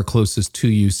people who are closest to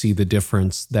you see the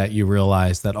difference that you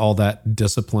realize that all that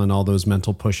discipline, all those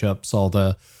mental push-ups, all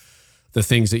the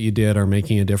things that you did are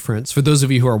making a difference. For those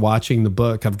of you who are watching, the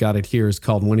book, I've got it here, is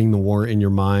called Winning the War in Your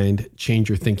Mind, Change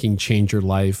Your Thinking, Change Your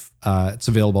Life. It's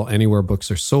available anywhere books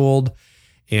are sold.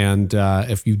 And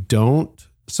if you don't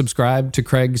subscribe to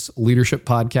Craig's leadership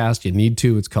podcast, you need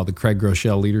to. It's called the Craig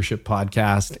Groeschel Leadership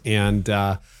Podcast. And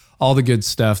all the good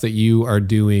stuff that you are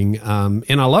doing.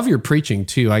 And I love your preaching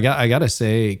too. I got to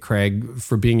say, Craig,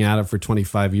 for being at it for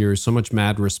 25 years, so much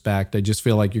mad respect. I just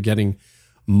feel like you're getting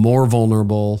more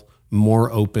vulnerable,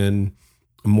 more open,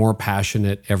 more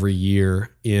passionate every year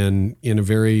in a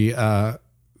very,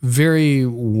 very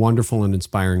wonderful and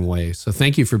inspiring way. So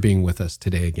thank you for being with us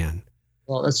today again.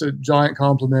 Well, that's a giant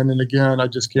compliment. And again, I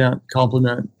just can't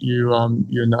compliment you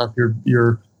enough.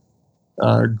 You're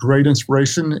great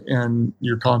inspiration, and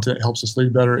your content helps us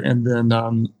lead better. And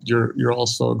then you're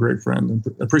also a great friend. And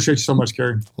appreciate you so much,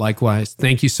 Carey. Likewise.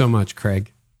 Thank you so much,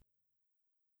 Craig.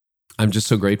 I'm just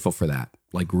so grateful for that.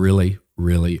 Like really,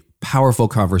 really powerful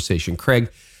conversation.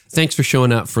 Craig, thanks for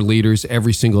showing up for leaders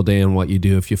every single day in what you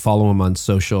do. If you follow him on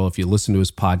social, if you listen to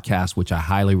his podcast, which I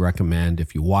highly recommend,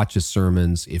 if you watch his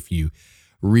sermons, if you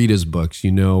read his books,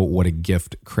 you know what a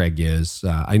gift Craig is.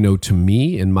 I know to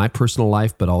me in my personal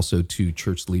life, but also to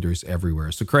church leaders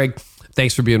everywhere. So Craig,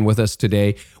 thanks for being with us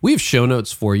today. We have show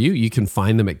notes for you. You can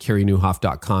find them at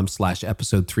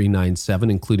careynieuwhof.com/episode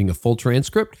 397, including a full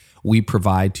transcript we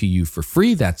provide to you for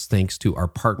free. That's thanks to our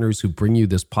partners who bring you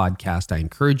this podcast. I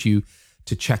encourage you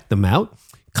to check them out.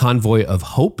 Convoy of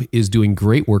Hope is doing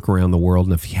great work around the world.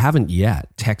 And if you haven't yet,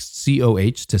 text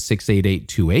COH to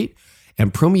 68828.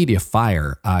 And ProMedia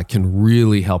Fire can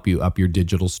really help you up your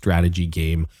digital strategy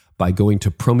game by going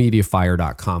to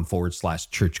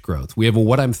promediafire.com/church growth. We have a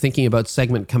What I'm Thinking About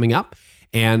segment coming up.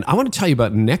 And I want to tell you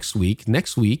about next week.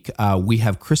 Next week, we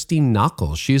have Christine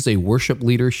Knockel. She is a worship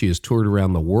leader. She has toured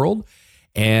around the world.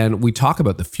 And we talk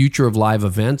about the future of live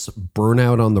events,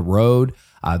 burnout on the road,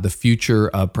 the future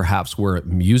of perhaps where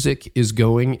music is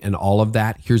going, and all of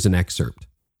that. Here's an excerpt.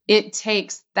 It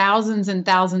takes thousands and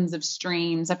thousands of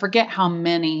streams, I forget how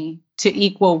many, to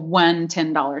equal one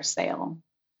 $10 sale.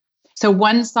 So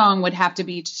one song would have to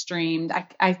be streamed.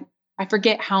 I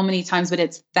forget how many times, but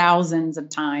it's thousands of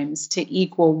times to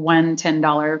equal one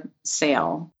 $10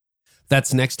 sale.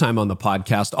 That's next time on the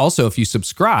podcast. Also, if you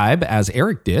subscribe, as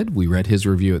Eric did, we read his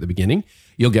review at the beginning,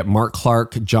 you'll get Mark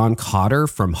Clark, John Cotter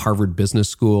from Harvard Business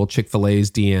School,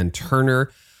 Chick-fil-A's Deanne Turner,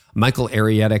 Michael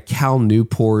Arrieta, Cal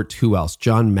Newport, who else?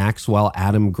 John Maxwell,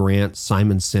 Adam Grant,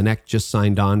 Simon Sinek just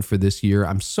signed on for this year.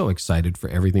 I'm so excited for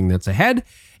everything that's ahead.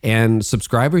 And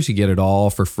subscribers, you get it all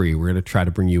for free. We're going to try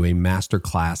to bring you a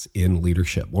masterclass in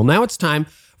leadership. Well, now it's time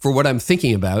for what I'm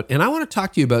thinking about. And I want to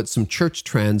talk to you about some church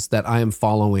trends that I am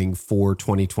following for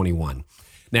 2021.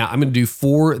 Now, I'm going to do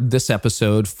 4 this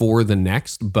episode, 4 the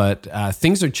next, but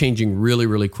things are changing really,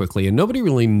 really quickly, and nobody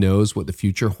really knows what the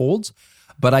future holds.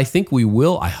 But I think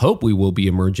I hope we will be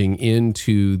emerging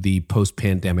into the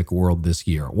post-pandemic world this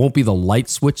year. It won't be the light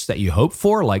switch that you hope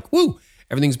for, like, woo,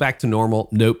 everything's back to normal.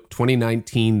 Nope,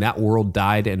 2019, that world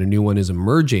died and a new one is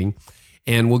emerging,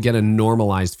 and we'll get a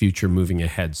normalized future moving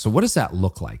ahead. So what does that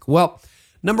look like? Well,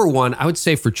 number one, I would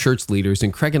say for church leaders,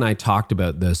 and Craig and I talked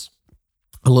about this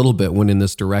a little bit when in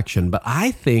this direction, but I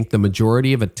think the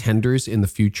majority of attenders in the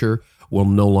future will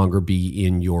no longer be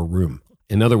in your room.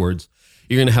 In other words,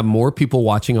 you're going to have more people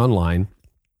watching online,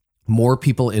 more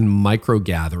people in micro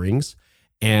gatherings,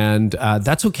 and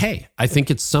that's okay. I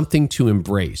think it's something to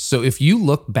embrace. So if you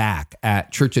look back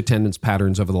at church attendance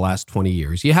patterns over the last 20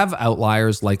 years, you have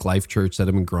outliers like Life Church that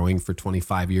have been growing for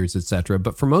 25 years, et cetera.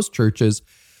 But for most churches,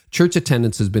 church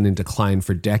attendance has been in decline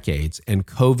for decades, and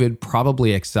COVID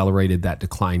probably accelerated that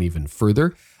decline even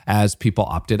further as people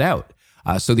opted out.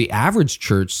 So the average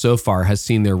church so far has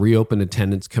seen their reopened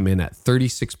attendance come in at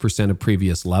 36% of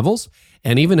previous levels.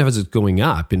 And even as it's going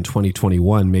up in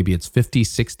 2021, maybe it's 50,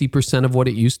 60% of what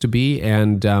it used to be.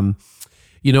 And,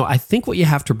 I think what you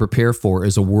have to prepare for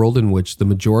is a world in which the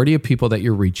majority of people that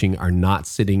you're reaching are not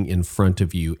sitting in front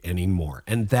of you anymore.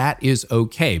 And that is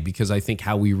okay, because I think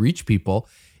how we reach people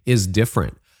is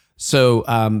different. So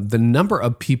the number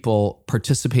of people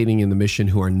participating in the mission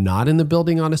who are not in the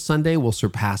building on a Sunday will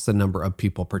surpass the number of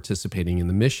people participating in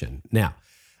the mission. Now,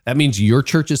 that means your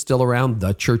church is still around,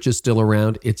 the church is still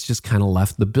around, it's just kind of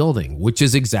left the building, which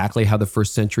is exactly how the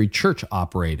first century church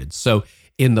operated. So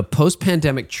in the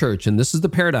post-pandemic church, and this is the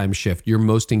paradigm shift, your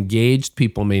most engaged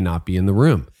people may not be in the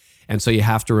room. And so you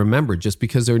have to remember, just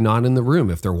because they're not in the room,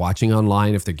 if they're watching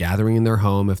online, if they're gathering in their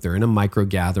home, if they're in a micro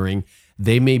gathering,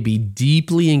 they may be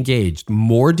deeply engaged,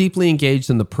 more deeply engaged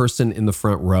than the person in the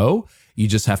front row. You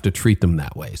just have to treat them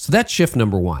that way. So that's shift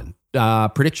number one.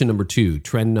 Prediction number 2,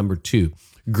 trend number 2.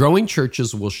 Growing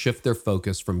churches will shift their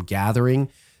focus from gathering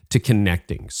to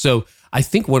connecting. So I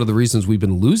think one of the reasons we've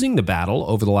been losing the battle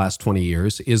over the last 20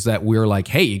 years is that we're like,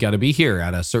 hey, you got to be here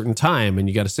at a certain time, and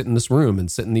you got to sit in this room and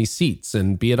sit in these seats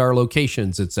and be at our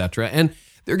locations, et cetera. And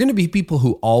there are going to be people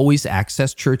who always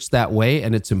access church that way,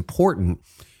 and it's important.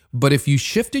 But if you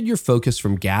shifted your focus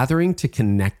from gathering to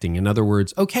connecting, in other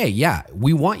words, okay, yeah,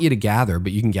 we want you to gather,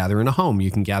 but you can gather in a home, you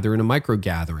can gather in a micro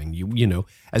gathering.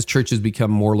 As churches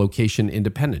become more location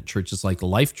independent, churches like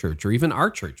Life Church or even our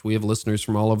church, we have listeners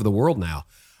from all over the world now,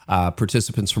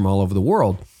 participants from all over the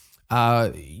world.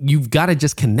 You've got to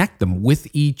just connect them with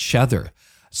each other.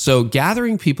 So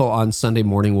gathering people on Sunday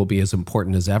morning will be as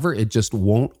important as ever. It just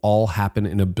won't all happen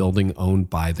in a building owned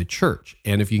by the church.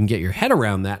 And if you can get your head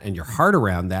around that and your heart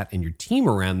around that and your team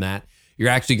around that, you're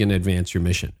actually going to advance your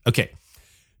mission. Okay.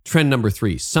 Trend number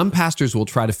 3, some pastors will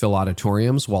try to fill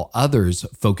auditoriums while others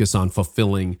focus on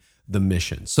fulfilling the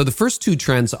mission. So the first 2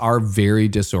 trends are very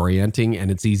disorienting, and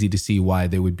it's easy to see why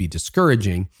they would be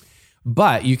discouraging.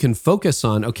 But you can focus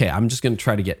on, okay, I'm just going to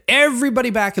try to get everybody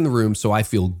back in the room so I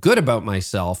feel good about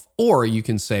myself. Or you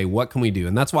can say, what can we do?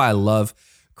 And that's why I love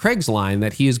Craig's line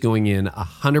that he is going in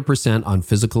 100% on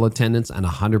physical attendance and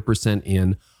 100%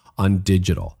 in on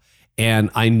digital. And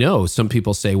I know some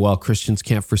people say, well, Christians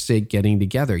can't forsake getting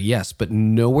together. Yes, but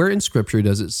nowhere in Scripture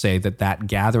does it say that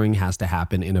gathering has to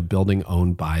happen in a building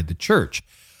owned by the church.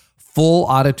 Full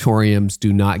auditoriums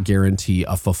do not guarantee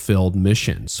a fulfilled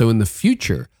mission. So in the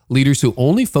future, leaders who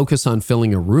only focus on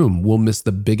filling a room will miss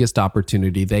the biggest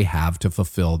opportunity they have to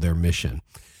fulfill their mission.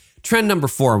 Trend number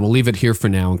 4, and we'll leave it here for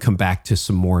now and come back to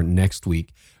some more next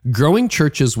week. Growing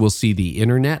churches will see the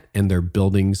internet and their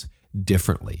buildings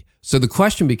differently. So the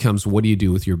question becomes, what do you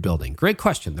do with your building? Great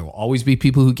question. There will always be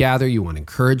people who gather. You want to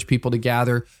encourage people to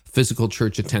gather. Physical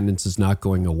church attendance is not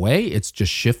going away. It's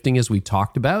just shifting, as we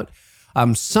talked about.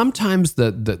 Sometimes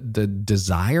the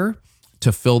desire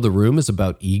to fill the room is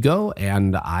about ego,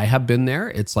 and I have been there.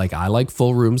 It's like I like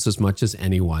full rooms as much as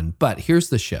anyone. But here's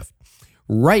the shift.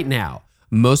 Right now,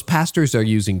 most pastors are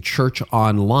using church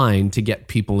online to get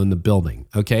people in the building.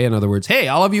 Okay, in other words, hey,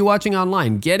 all of you watching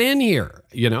online, get in here.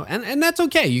 And that's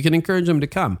okay. You can encourage them to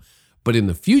come. But in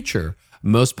the future,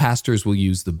 most pastors will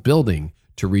use the building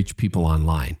to reach people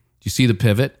online. Do you see the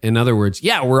pivot? In other words,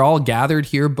 yeah, we're all gathered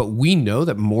here, but we know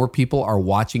that more people are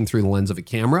watching through the lens of a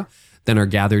camera than are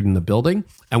gathered in the building.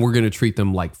 And we're going to treat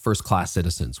them like first-class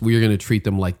citizens. We are going to treat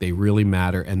them like they really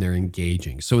matter and they're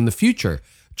engaging. So in the future,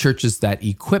 churches that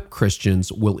equip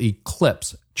Christians will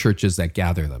eclipse churches that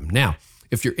gather them. Now,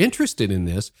 if you're interested in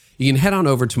this, you can head on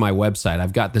over to my website.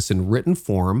 I've got this in written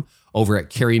form over at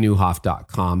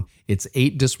carrynewhoff.com. It's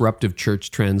 8 disruptive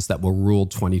church trends that will rule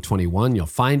 2021. You'll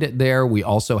find it there. We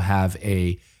also have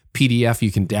a PDF you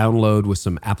can download with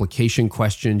some application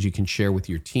questions you can share with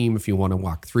your team if you want to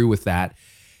walk through with that.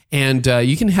 And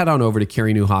you can head on over to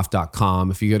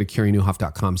carrynewhoff.com. If you go to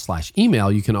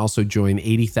carrynewhoff.com/email, you can also join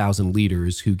 80,000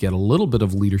 leaders who get a little bit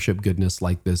of leadership goodness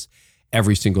like this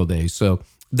every single day. So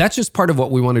that's just part of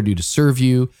what we want to do to serve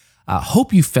you.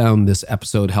 Hope you found this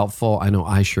episode helpful. I know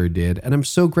I sure did. And I'm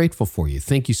so grateful for you.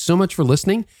 Thank you so much for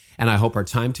listening. And I hope our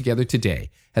time together today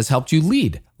has helped you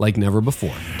lead like never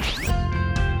before.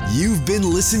 You've been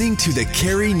listening to the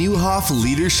Carey Nieuwhof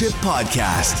Leadership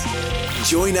Podcast.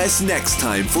 Join us next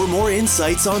time for more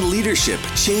insights on leadership,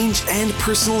 change, and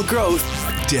personal growth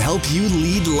to help you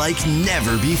lead like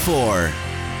never before.